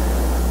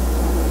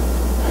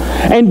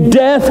 and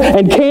death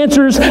and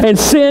cancers and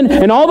sin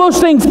and all those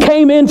things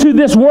came into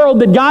this world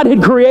that God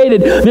had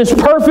created, this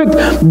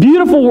perfect,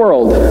 beautiful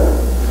world.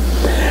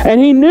 And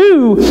he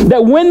knew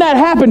that when that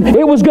happened,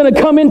 it was going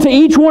to come into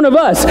each one of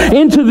us,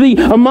 into the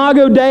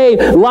Imago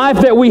Dei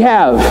life that we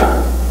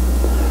have.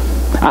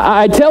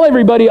 I tell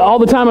everybody all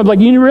the time, I'm like,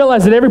 you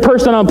realize that every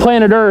person on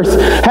planet Earth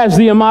has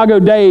the Imago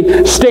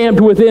Dei stamped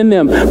within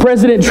them.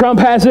 President Trump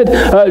has it,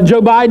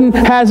 Joe Biden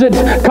has it,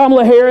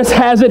 Kamala Harris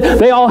has it.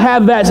 They all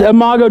have that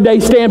Imago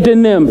Dei stamped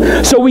in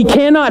them. So we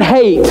cannot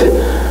hate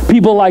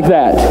people like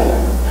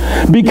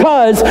that,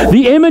 because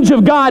the image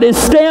of God is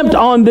stamped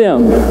on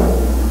them.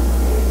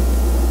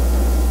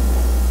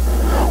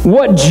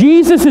 What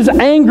Jesus is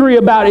angry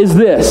about is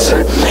this.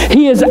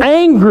 He is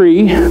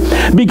angry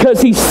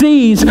because he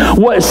sees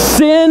what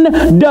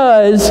sin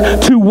does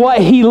to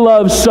what he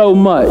loves so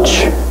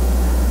much.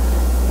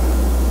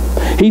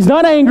 He's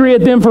not angry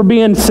at them for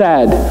being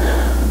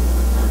sad.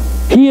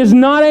 He is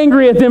not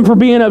angry at them for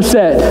being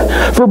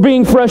upset, for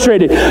being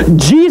frustrated.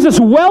 Jesus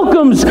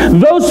welcomes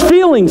those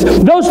feelings,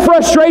 those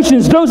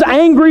frustrations, those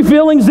angry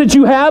feelings that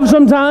you have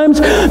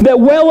sometimes that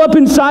well up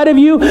inside of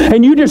you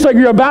and you just like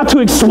you're about to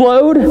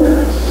explode.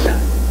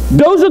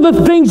 Those are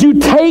the things you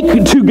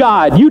take to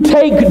God. You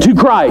take to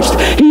Christ.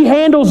 He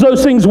handles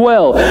those things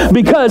well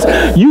because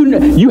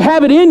you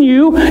have it in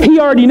you. He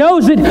already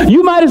knows it.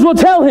 You might as well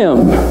tell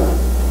him.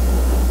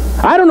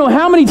 I don't know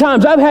how many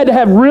times I've had to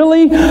have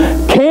really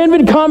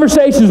candid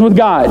conversations with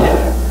God.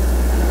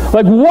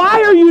 Like,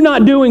 why are you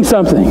not doing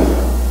something?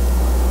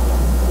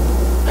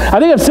 I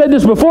think I've said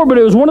this before, but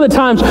it was one of the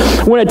times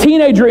when a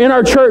teenager in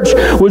our church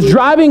was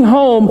driving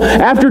home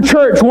after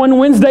church one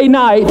Wednesday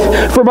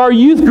night from our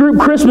youth group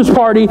Christmas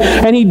party,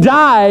 and he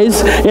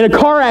dies in a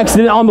car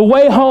accident on the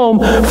way home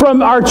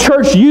from our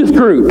church youth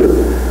group.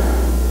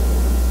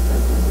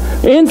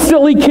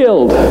 Instantly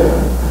killed.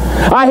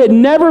 I had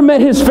never met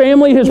his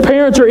family, his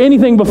parents, or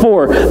anything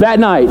before that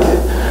night.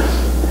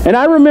 And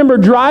I remember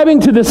driving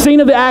to the scene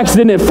of the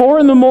accident at 4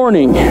 in the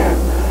morning.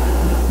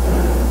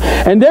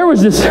 And there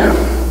was this...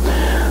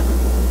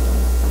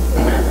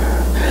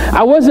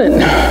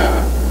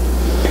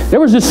 There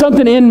was just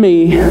something in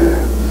me.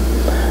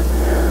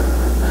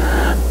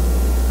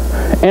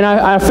 And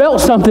I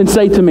felt something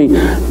say to me,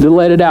 to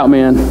let it out,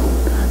 man.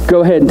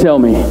 Go ahead and tell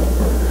me.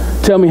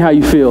 Tell me how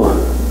you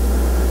feel.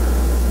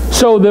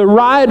 So the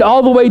ride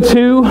all the way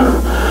to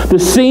the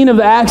scene of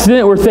the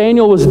accident where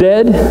Thaniel was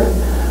dead,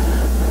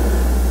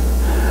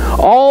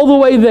 all the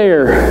way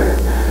there,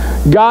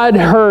 God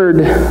heard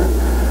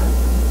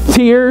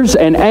tears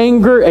and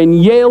anger and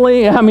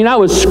yelling. I mean, I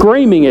was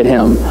screaming at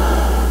him.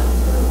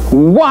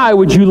 Why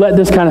would you let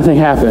this kind of thing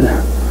happen?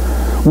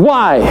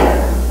 Why?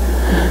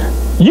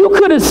 You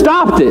could have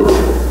stopped it.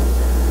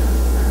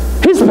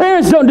 His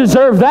parents don't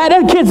deserve that.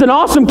 That kid's an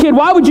awesome kid.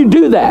 Why would you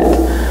do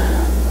that?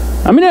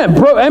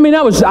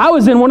 I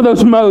was in one of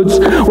those modes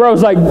where I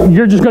was like,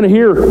 you're just going to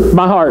hear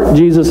my heart,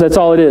 Jesus. That's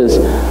all it is.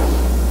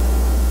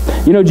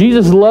 You know,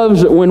 Jesus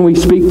loves it when we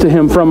speak to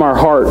him from our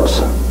hearts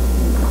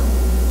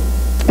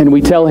and we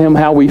tell him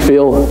how we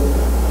feel.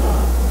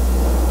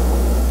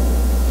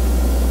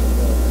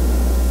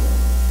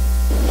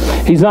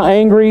 He's not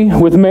angry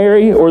with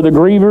Mary or the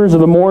grievers or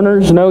the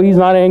mourners. No, he's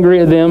not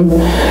angry at them.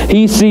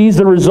 He sees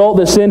the result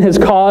that sin has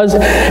caused,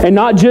 and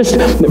not just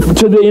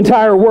to the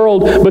entire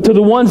world, but to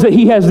the ones that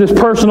he has this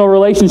personal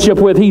relationship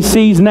with. He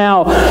sees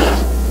now,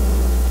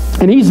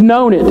 and he's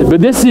known it, but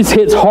this just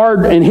hits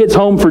hard and hits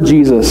home for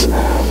Jesus.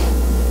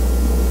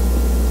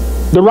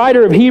 The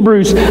writer of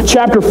Hebrews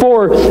chapter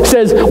 4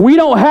 says, we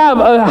don't have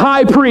a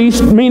high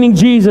priest, meaning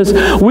Jesus.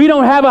 We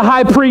don't have a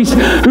high priest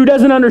who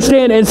doesn't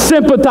understand and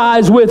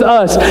sympathize with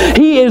us.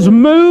 He is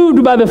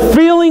moved by the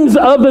feelings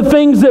of the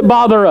things that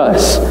bother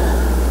us.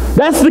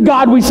 That's the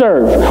God we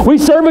serve. We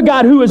serve a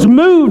God who is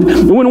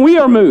moved when we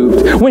are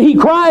moved. When he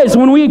cries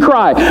when we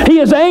cry. He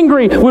is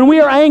angry when we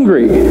are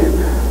angry.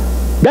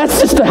 That's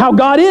just how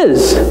God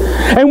is.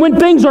 And when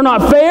things are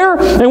not fair,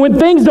 and when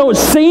things don't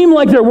seem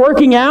like they're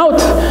working out,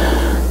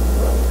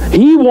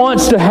 he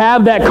wants to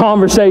have that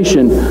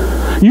conversation.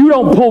 You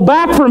don't pull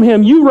back from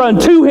him. You run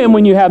to him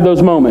when you have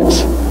those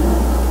moments.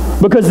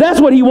 Because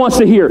that's what he wants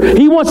to hear.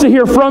 He wants to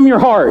hear from your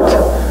heart.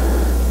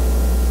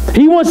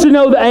 He wants to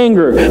know the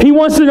anger. He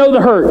wants to know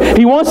the hurt.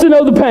 He wants to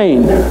know the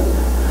pain.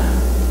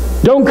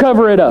 Don't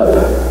cover it up.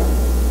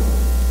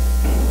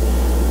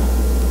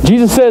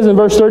 Jesus says in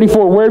verse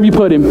 34, where have you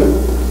put him?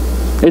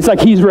 It's like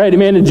he's ready,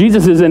 man. And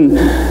Jesus is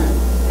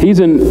he's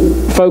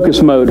in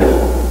focus mode.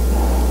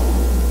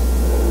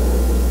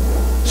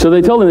 So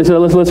they told him, they said,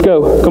 let's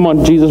go. Come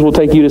on, Jesus will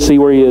take you to see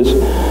where he is.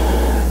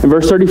 In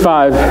verse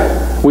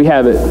 35, we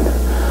have it.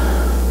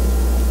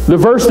 The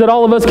verse that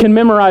all of us can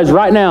memorize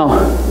right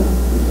now.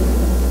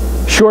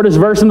 Shortest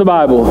verse in the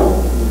Bible.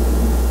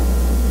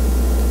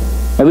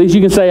 At least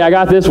you can say, I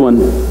got this one.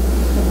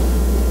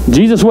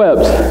 Jesus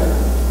wept.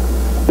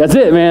 That's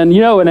it, man.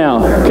 You know it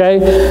now,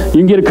 okay? You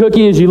can get a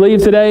cookie as you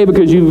leave today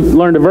because you've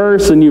learned a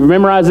verse and you've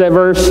memorized that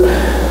verse.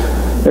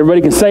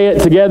 Everybody can say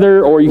it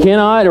together, or you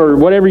cannot, or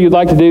whatever you'd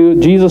like to do.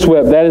 Jesus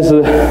wept. That is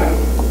the...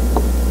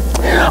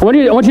 I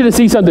want you to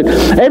see something.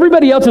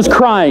 Everybody else is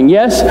crying,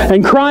 yes?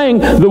 And crying,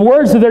 the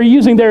words that they're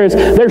using there is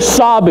they're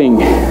sobbing.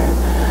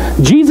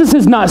 Jesus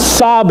is not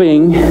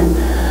sobbing.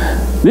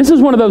 This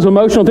is one of those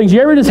emotional things. You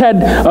ever just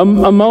had a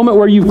moment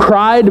where you've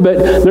cried,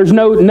 but there's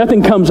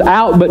nothing comes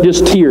out but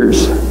just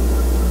tears?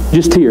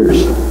 Just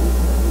tears.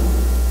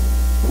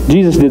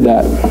 Jesus did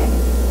that.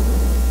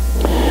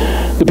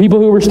 The people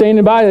who were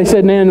standing by, they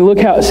said, man,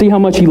 see how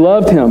much he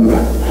loved him.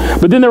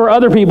 But then there were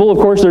other people, of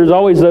course, there's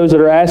always those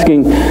that are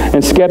asking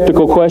and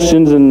skeptical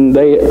questions, and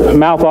they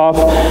mouth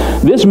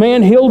off, this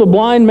man healed a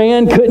blind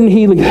man. Couldn't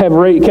he have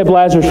kept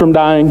Lazarus from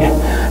dying?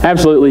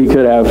 Absolutely he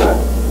could have.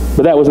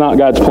 But that was not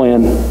God's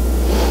plan.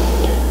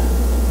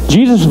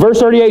 Jesus, verse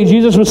 38,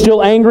 Jesus was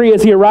still angry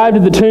as he arrived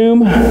at the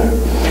tomb.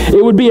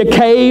 It would be a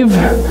cave,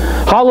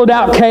 hollowed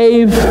out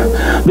cave,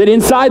 that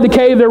inside the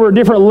cave there were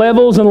different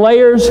levels and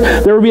layers.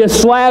 There would be a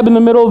slab in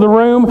the middle of the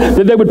room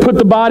that they would put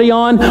the body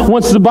on.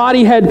 Once the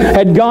body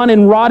had gone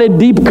and rotted,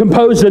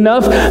 decomposed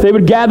enough, they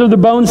would gather the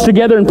bones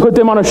together and put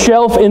them on a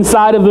shelf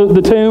inside of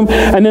the tomb,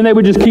 and then they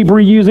would just keep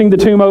reusing the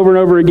tomb over and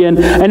over again,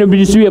 and it would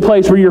just be a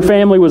place where your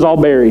family was all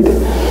buried.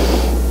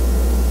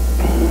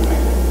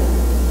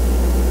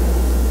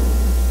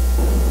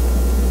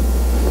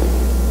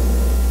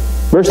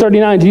 Verse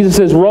 39, Jesus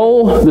says,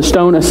 roll the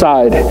stone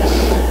aside.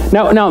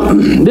 Now,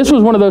 this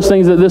was one of those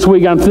things that this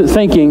week I'm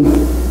thinking,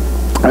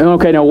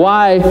 okay, now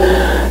why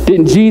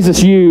didn't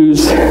Jesus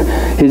use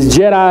his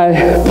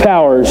Jedi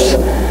powers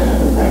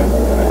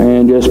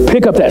and just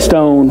pick up that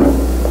stone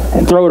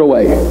and throw it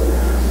away?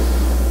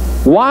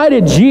 Why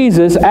did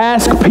Jesus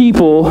ask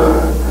people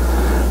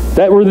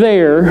that were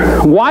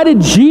there, why did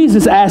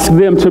Jesus ask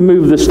them to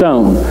move the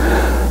stone?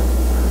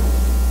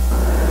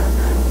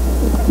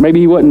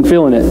 Maybe he wasn't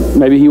feeling it.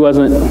 Maybe he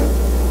wasn't.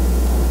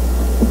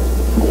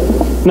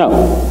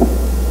 No.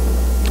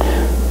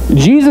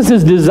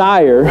 Jesus'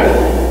 desire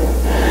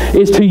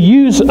is to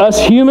use us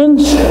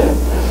humans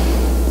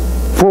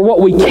for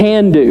what we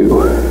can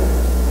do,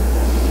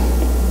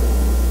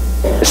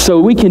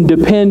 so we can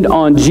depend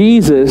on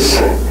Jesus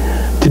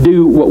to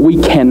do what we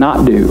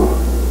cannot do.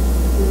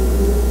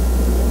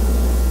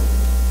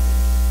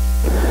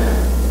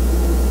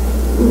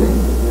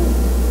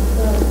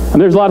 And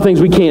there's a lot of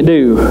things we can't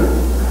do.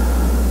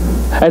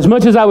 As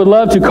much as I would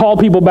love to call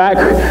people back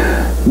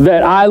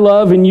that I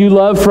love and you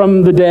love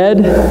from the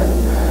dead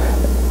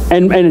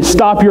and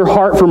stop your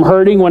heart from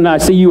hurting when I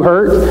see you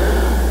hurt,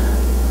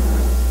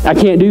 I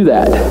can't do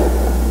that.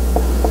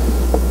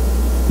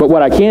 But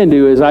what I can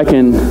do is I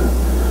can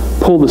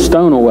pull the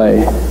stone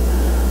away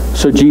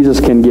so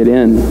Jesus can get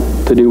in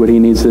to do what he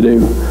needs to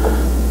do.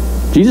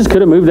 Jesus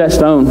could have moved that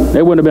stone.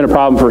 It wouldn't have been a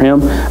problem for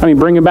him. I mean,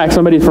 bringing back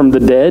somebody from the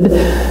dead,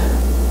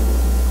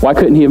 why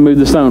couldn't he have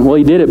moved the stone? Well,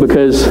 he did it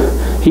because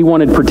he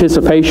wanted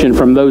participation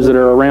from those that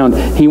are around.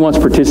 He wants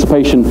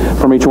participation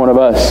from each one of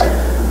us.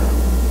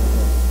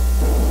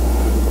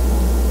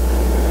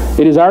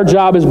 It is our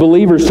job as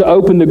believers to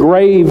open the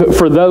grave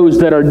for those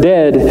that are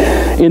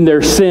dead in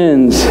their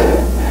sins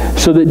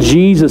so that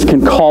Jesus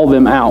can call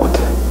them out.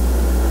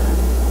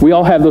 We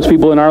all have those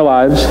people in our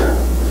lives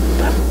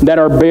that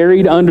are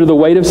buried under the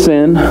weight of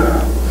sin.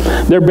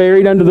 They're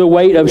buried under the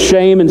weight of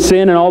shame and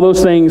sin and all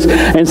those things.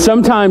 And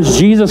sometimes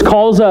Jesus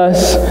calls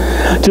us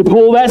to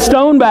pull that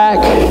stone back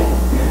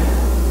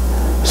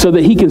so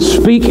that he can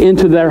speak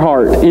into their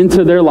heart,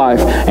 into their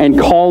life, and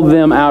call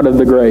them out of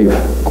the grave.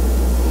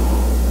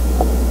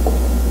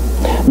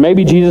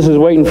 Maybe Jesus is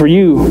waiting for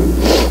you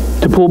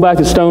to pull back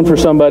the stone for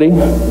somebody,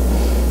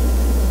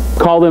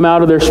 call them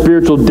out of their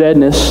spiritual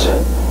deadness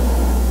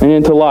and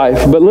into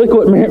life. But look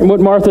what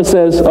Martha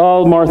says.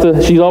 Oh,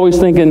 Martha, she's always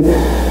thinking,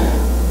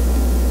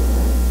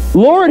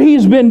 Lord,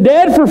 he's been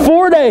dead for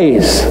 4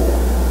 days.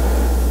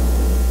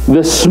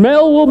 The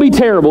smell will be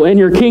terrible. In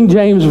your King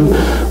James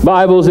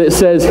Bibles, it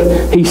says,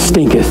 he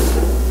stinketh.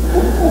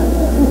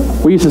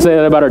 We used to say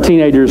that about our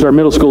teenagers, our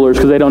middle schoolers,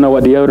 because they don't know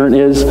what deodorant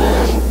is.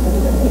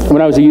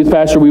 When I was a youth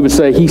pastor, we would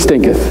say, he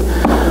stinketh.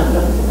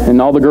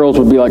 And all the girls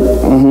would be like,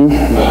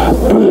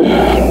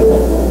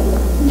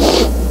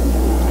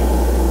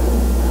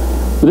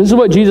 But this is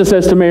what Jesus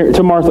says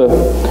to Martha.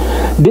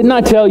 Didn't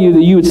I tell you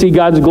that you would see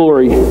God's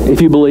glory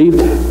if you believed?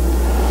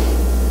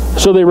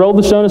 So they rolled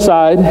the stone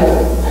aside.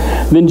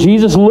 Then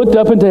Jesus looked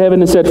up into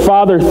heaven and said,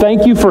 Father,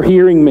 thank you for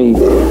hearing me.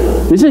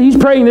 He's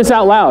praying this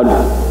out loud.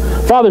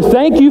 Father,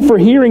 thank you for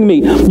hearing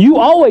me. You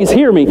always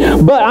hear me,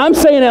 but I'm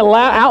saying it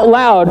out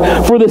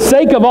loud for the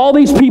sake of all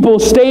these people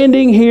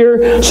standing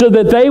here so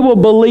that they will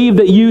believe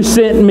that you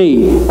sent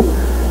me.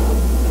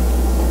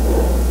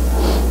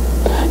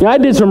 You know, I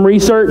did some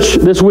research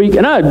this week,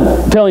 and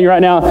I'm telling you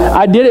right now,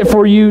 I did it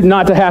for you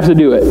not to have to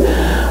do it.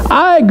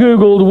 I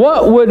Googled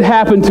what would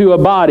happen to a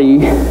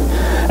body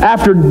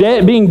after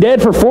being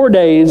dead for 4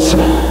 days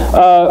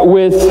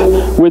with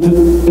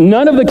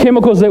none of the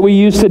chemicals that we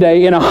use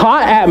today in a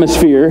hot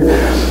atmosphere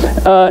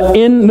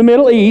in the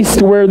Middle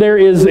East where there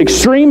is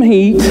extreme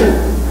heat.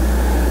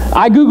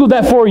 I Googled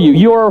that for you.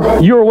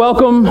 You're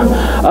welcome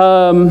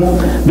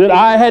that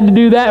I had to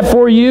do that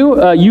for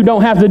you. You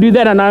don't have to do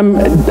that, and I'm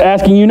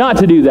asking you not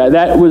to do that.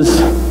 That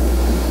was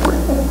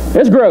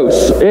It's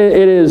gross.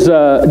 It is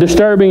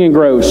disturbing and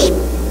gross.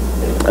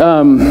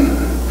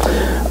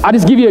 I'll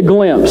just give you a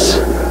glimpse.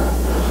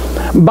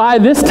 By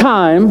this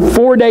time,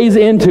 4 days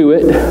into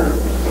it,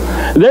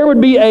 there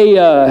would be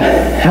a,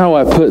 how do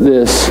I put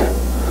this?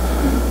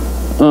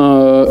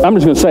 I'm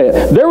just going to say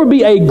it. There would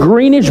be a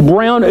greenish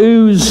brown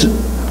ooze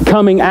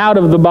coming out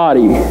of the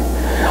body.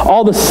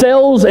 All the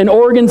cells and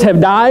organs have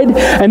died,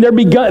 and there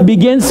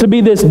begins to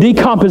be this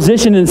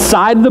decomposition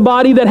inside the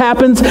body that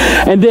happens,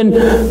 and then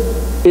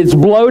it's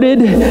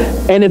bloated,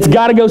 and it's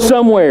got to go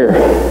somewhere.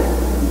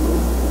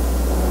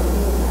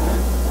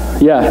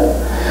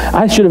 Yeah.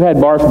 I should have had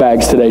barf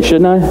bags today,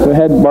 shouldn't I? I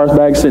had barf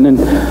bags sitting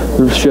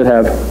in. Should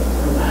have.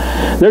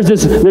 There's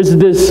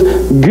this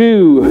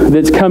goo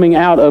that's coming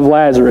out of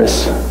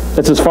Lazarus.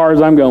 That's as far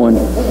as I'm going.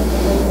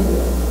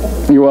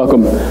 You're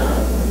welcome.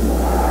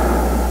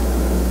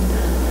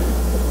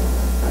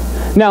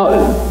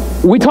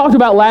 Now, we talked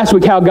about last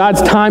week how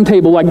God's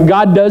timetable, like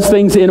God does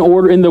things in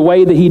order, in the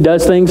way that He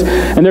does things,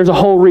 and there's a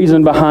whole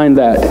reason behind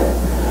that.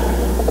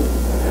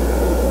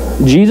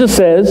 Jesus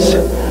says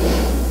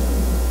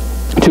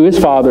to His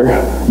Father,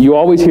 you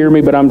always hear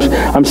me, but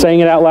I'm saying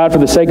it out loud for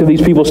the sake of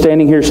these people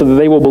standing here so that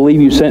they will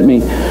believe you sent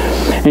me.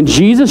 And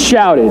Jesus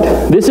shouted.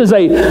 This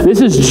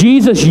is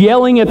Jesus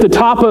yelling at the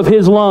top of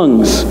His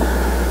lungs.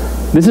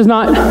 This is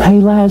not, hey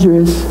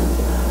Lazarus,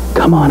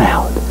 come on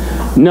out.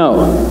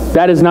 No,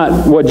 that is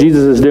not what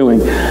Jesus is doing.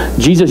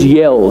 Jesus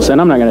yells,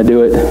 and I'm not going to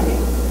do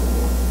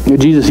it.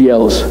 Jesus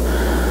yells,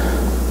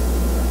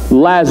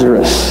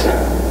 Lazarus,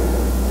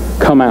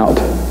 come out.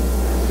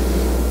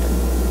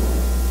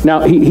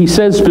 Now, he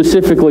says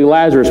specifically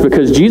Lazarus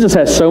because Jesus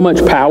has so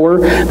much power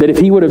that if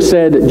He would have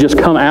said, just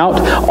come out,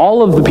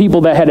 all of the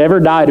people that had ever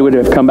died would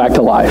have come back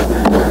to life.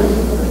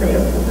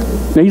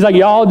 Now, He's like,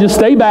 y'all just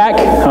stay back.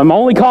 I'm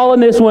only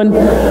calling this one.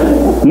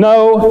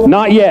 No,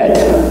 not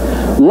yet.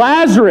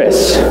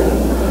 Lazarus.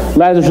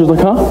 Lazarus was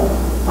like, huh?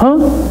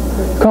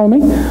 Huh? Call me?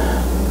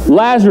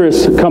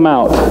 Lazarus, come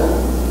out.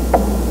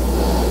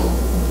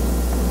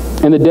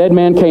 And the dead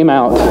man came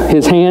out,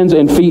 his hands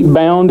and feet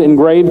bound in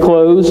grave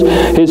clothes,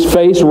 his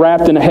face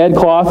wrapped in a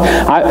headcloth.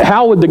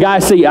 How would the guy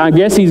see? I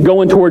guess he's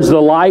going towards the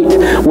light.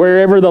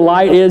 Wherever the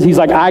light is, he's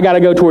like, I got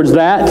to go towards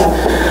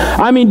that.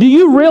 I mean, do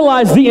you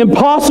realize the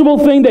impossible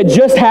thing that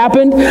just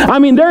happened? I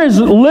mean, there is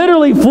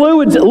literally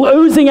fluids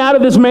oozing out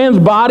of this man's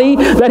body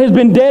that has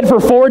been dead for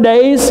 4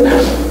 days.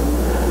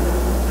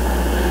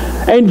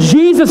 And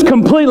Jesus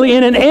completely,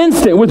 in an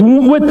instant,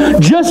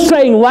 with just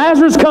saying,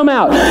 Lazarus, come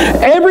out,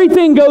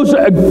 everything goes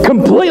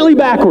completely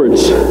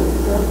backwards.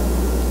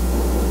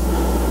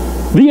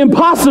 The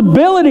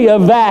impossibility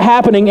of that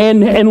happening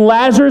and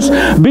Lazarus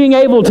being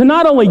able to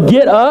not only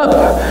get up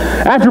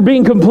after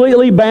being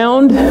completely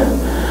bound,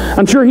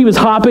 I'm sure he was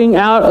hopping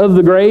out of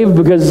the grave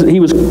because he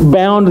was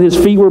bound, his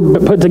feet were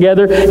put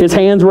together, his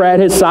hands were at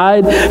his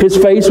side, his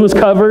face was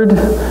covered.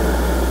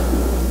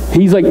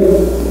 He's like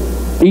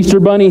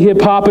Easter Bunny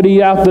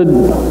hip-hoppity out the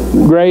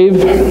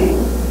grave.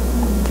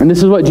 And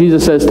this is what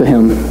Jesus says to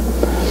him.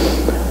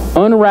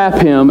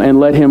 Unwrap him and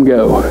let him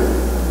go.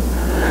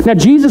 Now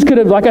Jesus could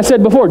have, like I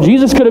said before,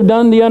 Jesus could have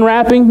done the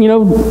unwrapping,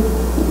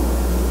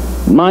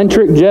 mind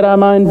trick, Jedi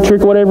mind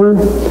trick, whatever,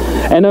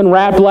 and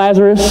unwrapped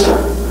Lazarus.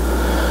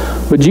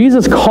 But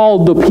Jesus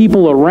called the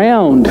people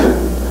around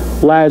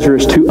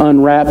Lazarus to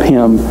unwrap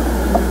him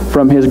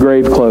from his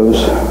grave clothes.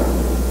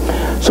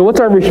 So what's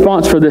our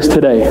response for this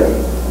today?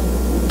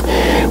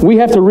 We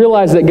have to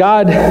realize that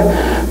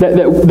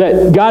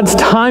that God's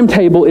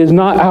timetable is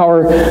not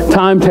our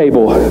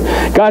timetable.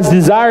 God's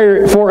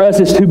desire for us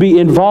is to be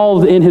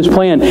involved in His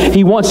plan.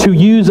 He wants to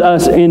use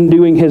us in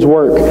doing His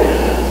work.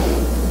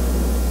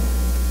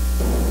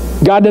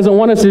 God doesn't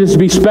want us to just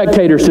be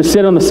spectators, to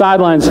sit on the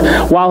sidelines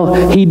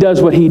while He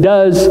does what He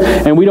does,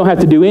 and we don't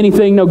have to do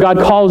anything. No, God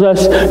calls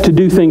us to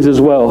do things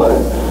as well,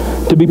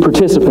 to be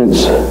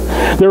participants.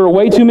 There are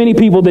way too many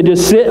people that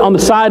just sit on the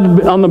side,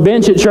 on the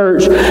bench at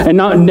church and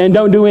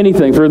don't do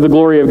anything for the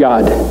glory of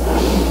God.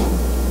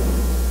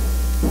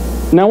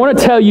 Now I want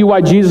to tell you why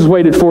Jesus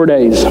waited 4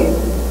 days.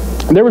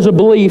 There was a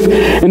belief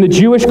in the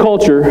Jewish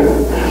culture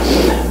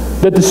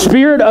that the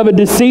spirit of a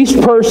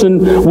deceased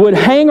person would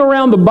hang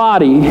around the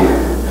body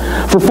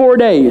for 4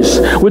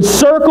 days, would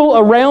circle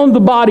around the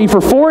body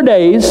for 4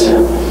 days,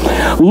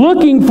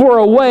 looking for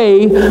a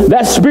way,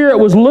 that spirit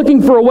was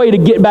looking for a way to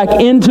get back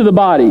into the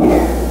body.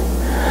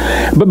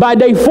 But by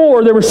day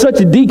 4, there was such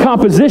a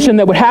decomposition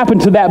that would happen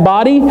to that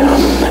body.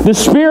 The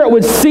spirit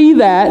would see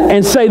that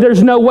and say,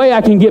 there's no way I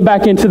can get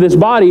back into this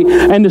body,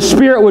 and the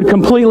spirit would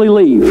completely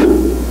leave.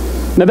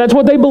 Now that's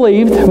what they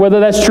believed. Whether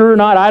that's true or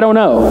not, I don't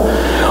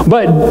know.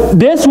 But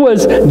this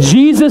was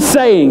Jesus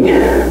saying,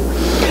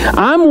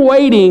 I'm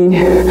waiting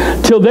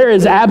till there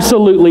is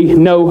absolutely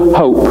no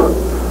hope.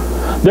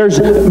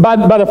 By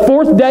the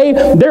 4th day,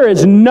 there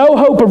is no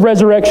hope of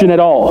resurrection at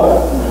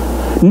all.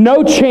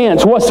 No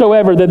chance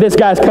whatsoever that this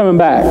guy's coming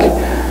back.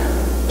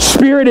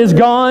 Spirit is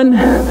gone.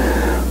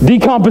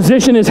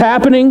 Decomposition is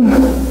happening.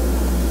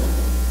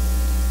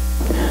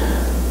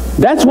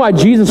 That's why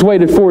Jesus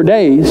waited 4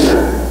 days.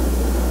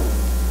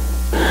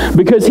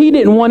 because he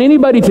didn't want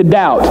anybody to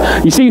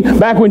doubt. You see,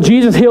 back when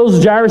Jesus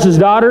heals Jairus'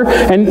 daughter,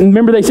 and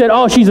remember they said,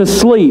 oh, she's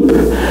asleep.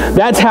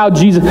 That's how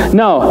Jesus...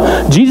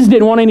 No, Jesus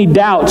didn't want any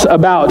doubts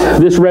about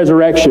this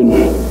resurrection.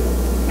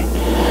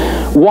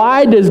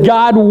 Why does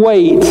God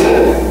wait?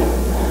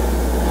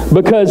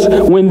 Because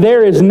when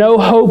there is no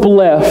hope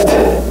left,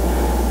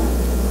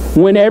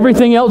 when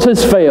everything else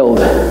has failed,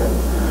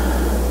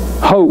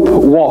 hope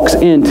walks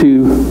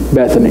into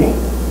Bethany.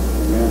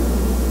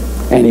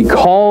 And he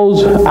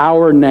calls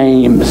our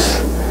names,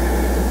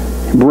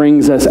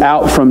 brings us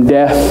out from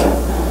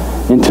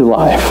death into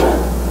life.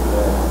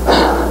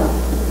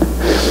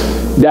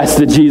 That's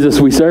the Jesus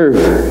we serve.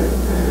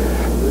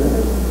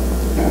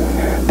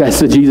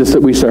 That's the Jesus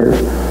that we serve.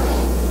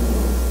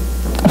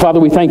 Father,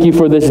 we thank you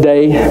for this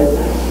day.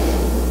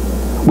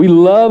 We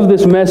love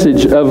this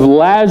message of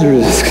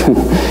Lazarus.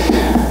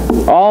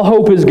 All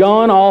hope is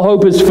gone. All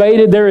hope is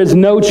faded. There is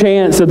no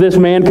chance of this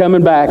man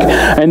coming back.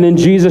 And then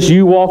Jesus,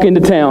 you walk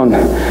into town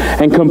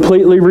and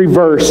completely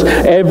reverse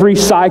every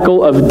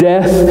cycle of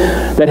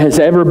death that has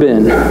ever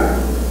been.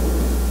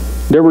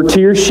 There were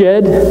tears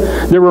shed.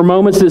 There were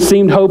moments that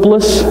seemed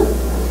hopeless.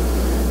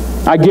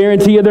 I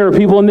guarantee you there are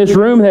people in this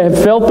room that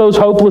have felt those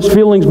hopeless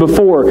feelings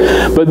before.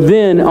 But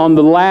then on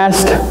the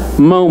last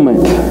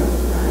moment,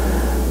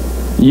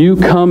 you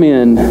come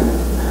in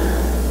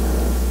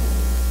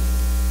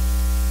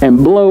and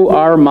blow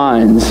our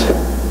minds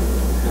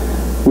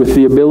with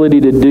the ability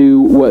to do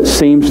what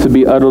seems to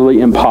be utterly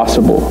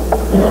impossible.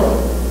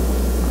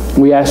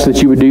 We ask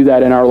that you would do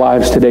that in our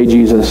lives today,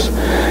 Jesus.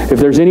 If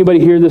there's anybody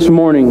here this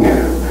morning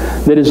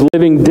that is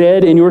living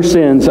dead in your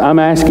sins, I'm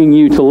asking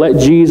you to let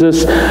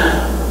Jesus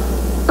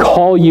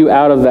call you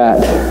out of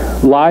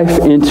that life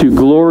into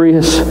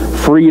glorious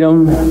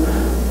freedom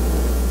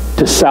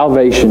to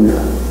salvation.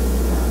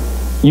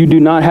 You do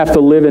not have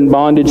to live in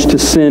bondage to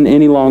sin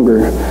any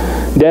longer.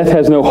 Death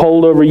has no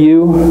hold over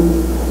you.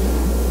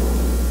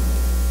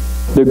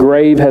 The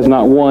grave has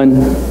not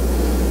won.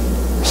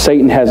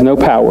 Satan has no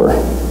power,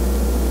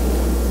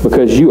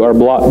 because you are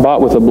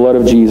bought with the blood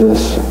of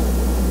Jesus.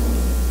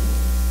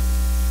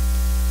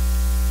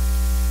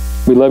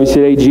 We love you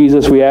today,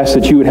 Jesus. We ask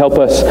that you would help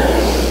us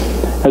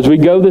as we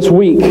go this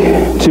week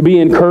to be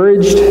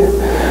encouraged,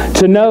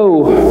 to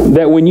know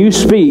that when you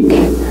speak,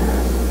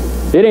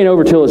 it ain't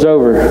over till it's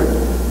over.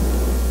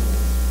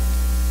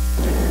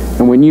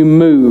 And when you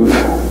move,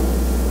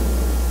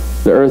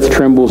 the earth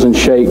trembles and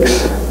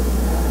shakes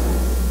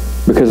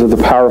because of the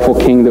powerful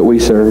King that we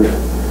serve.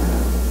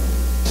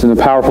 It's in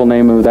the powerful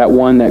name of that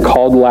one that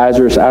called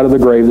Lazarus out of the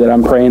grave that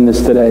I'm praying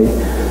this today.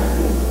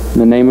 In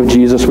the name of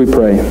Jesus we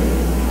pray.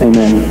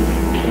 Amen.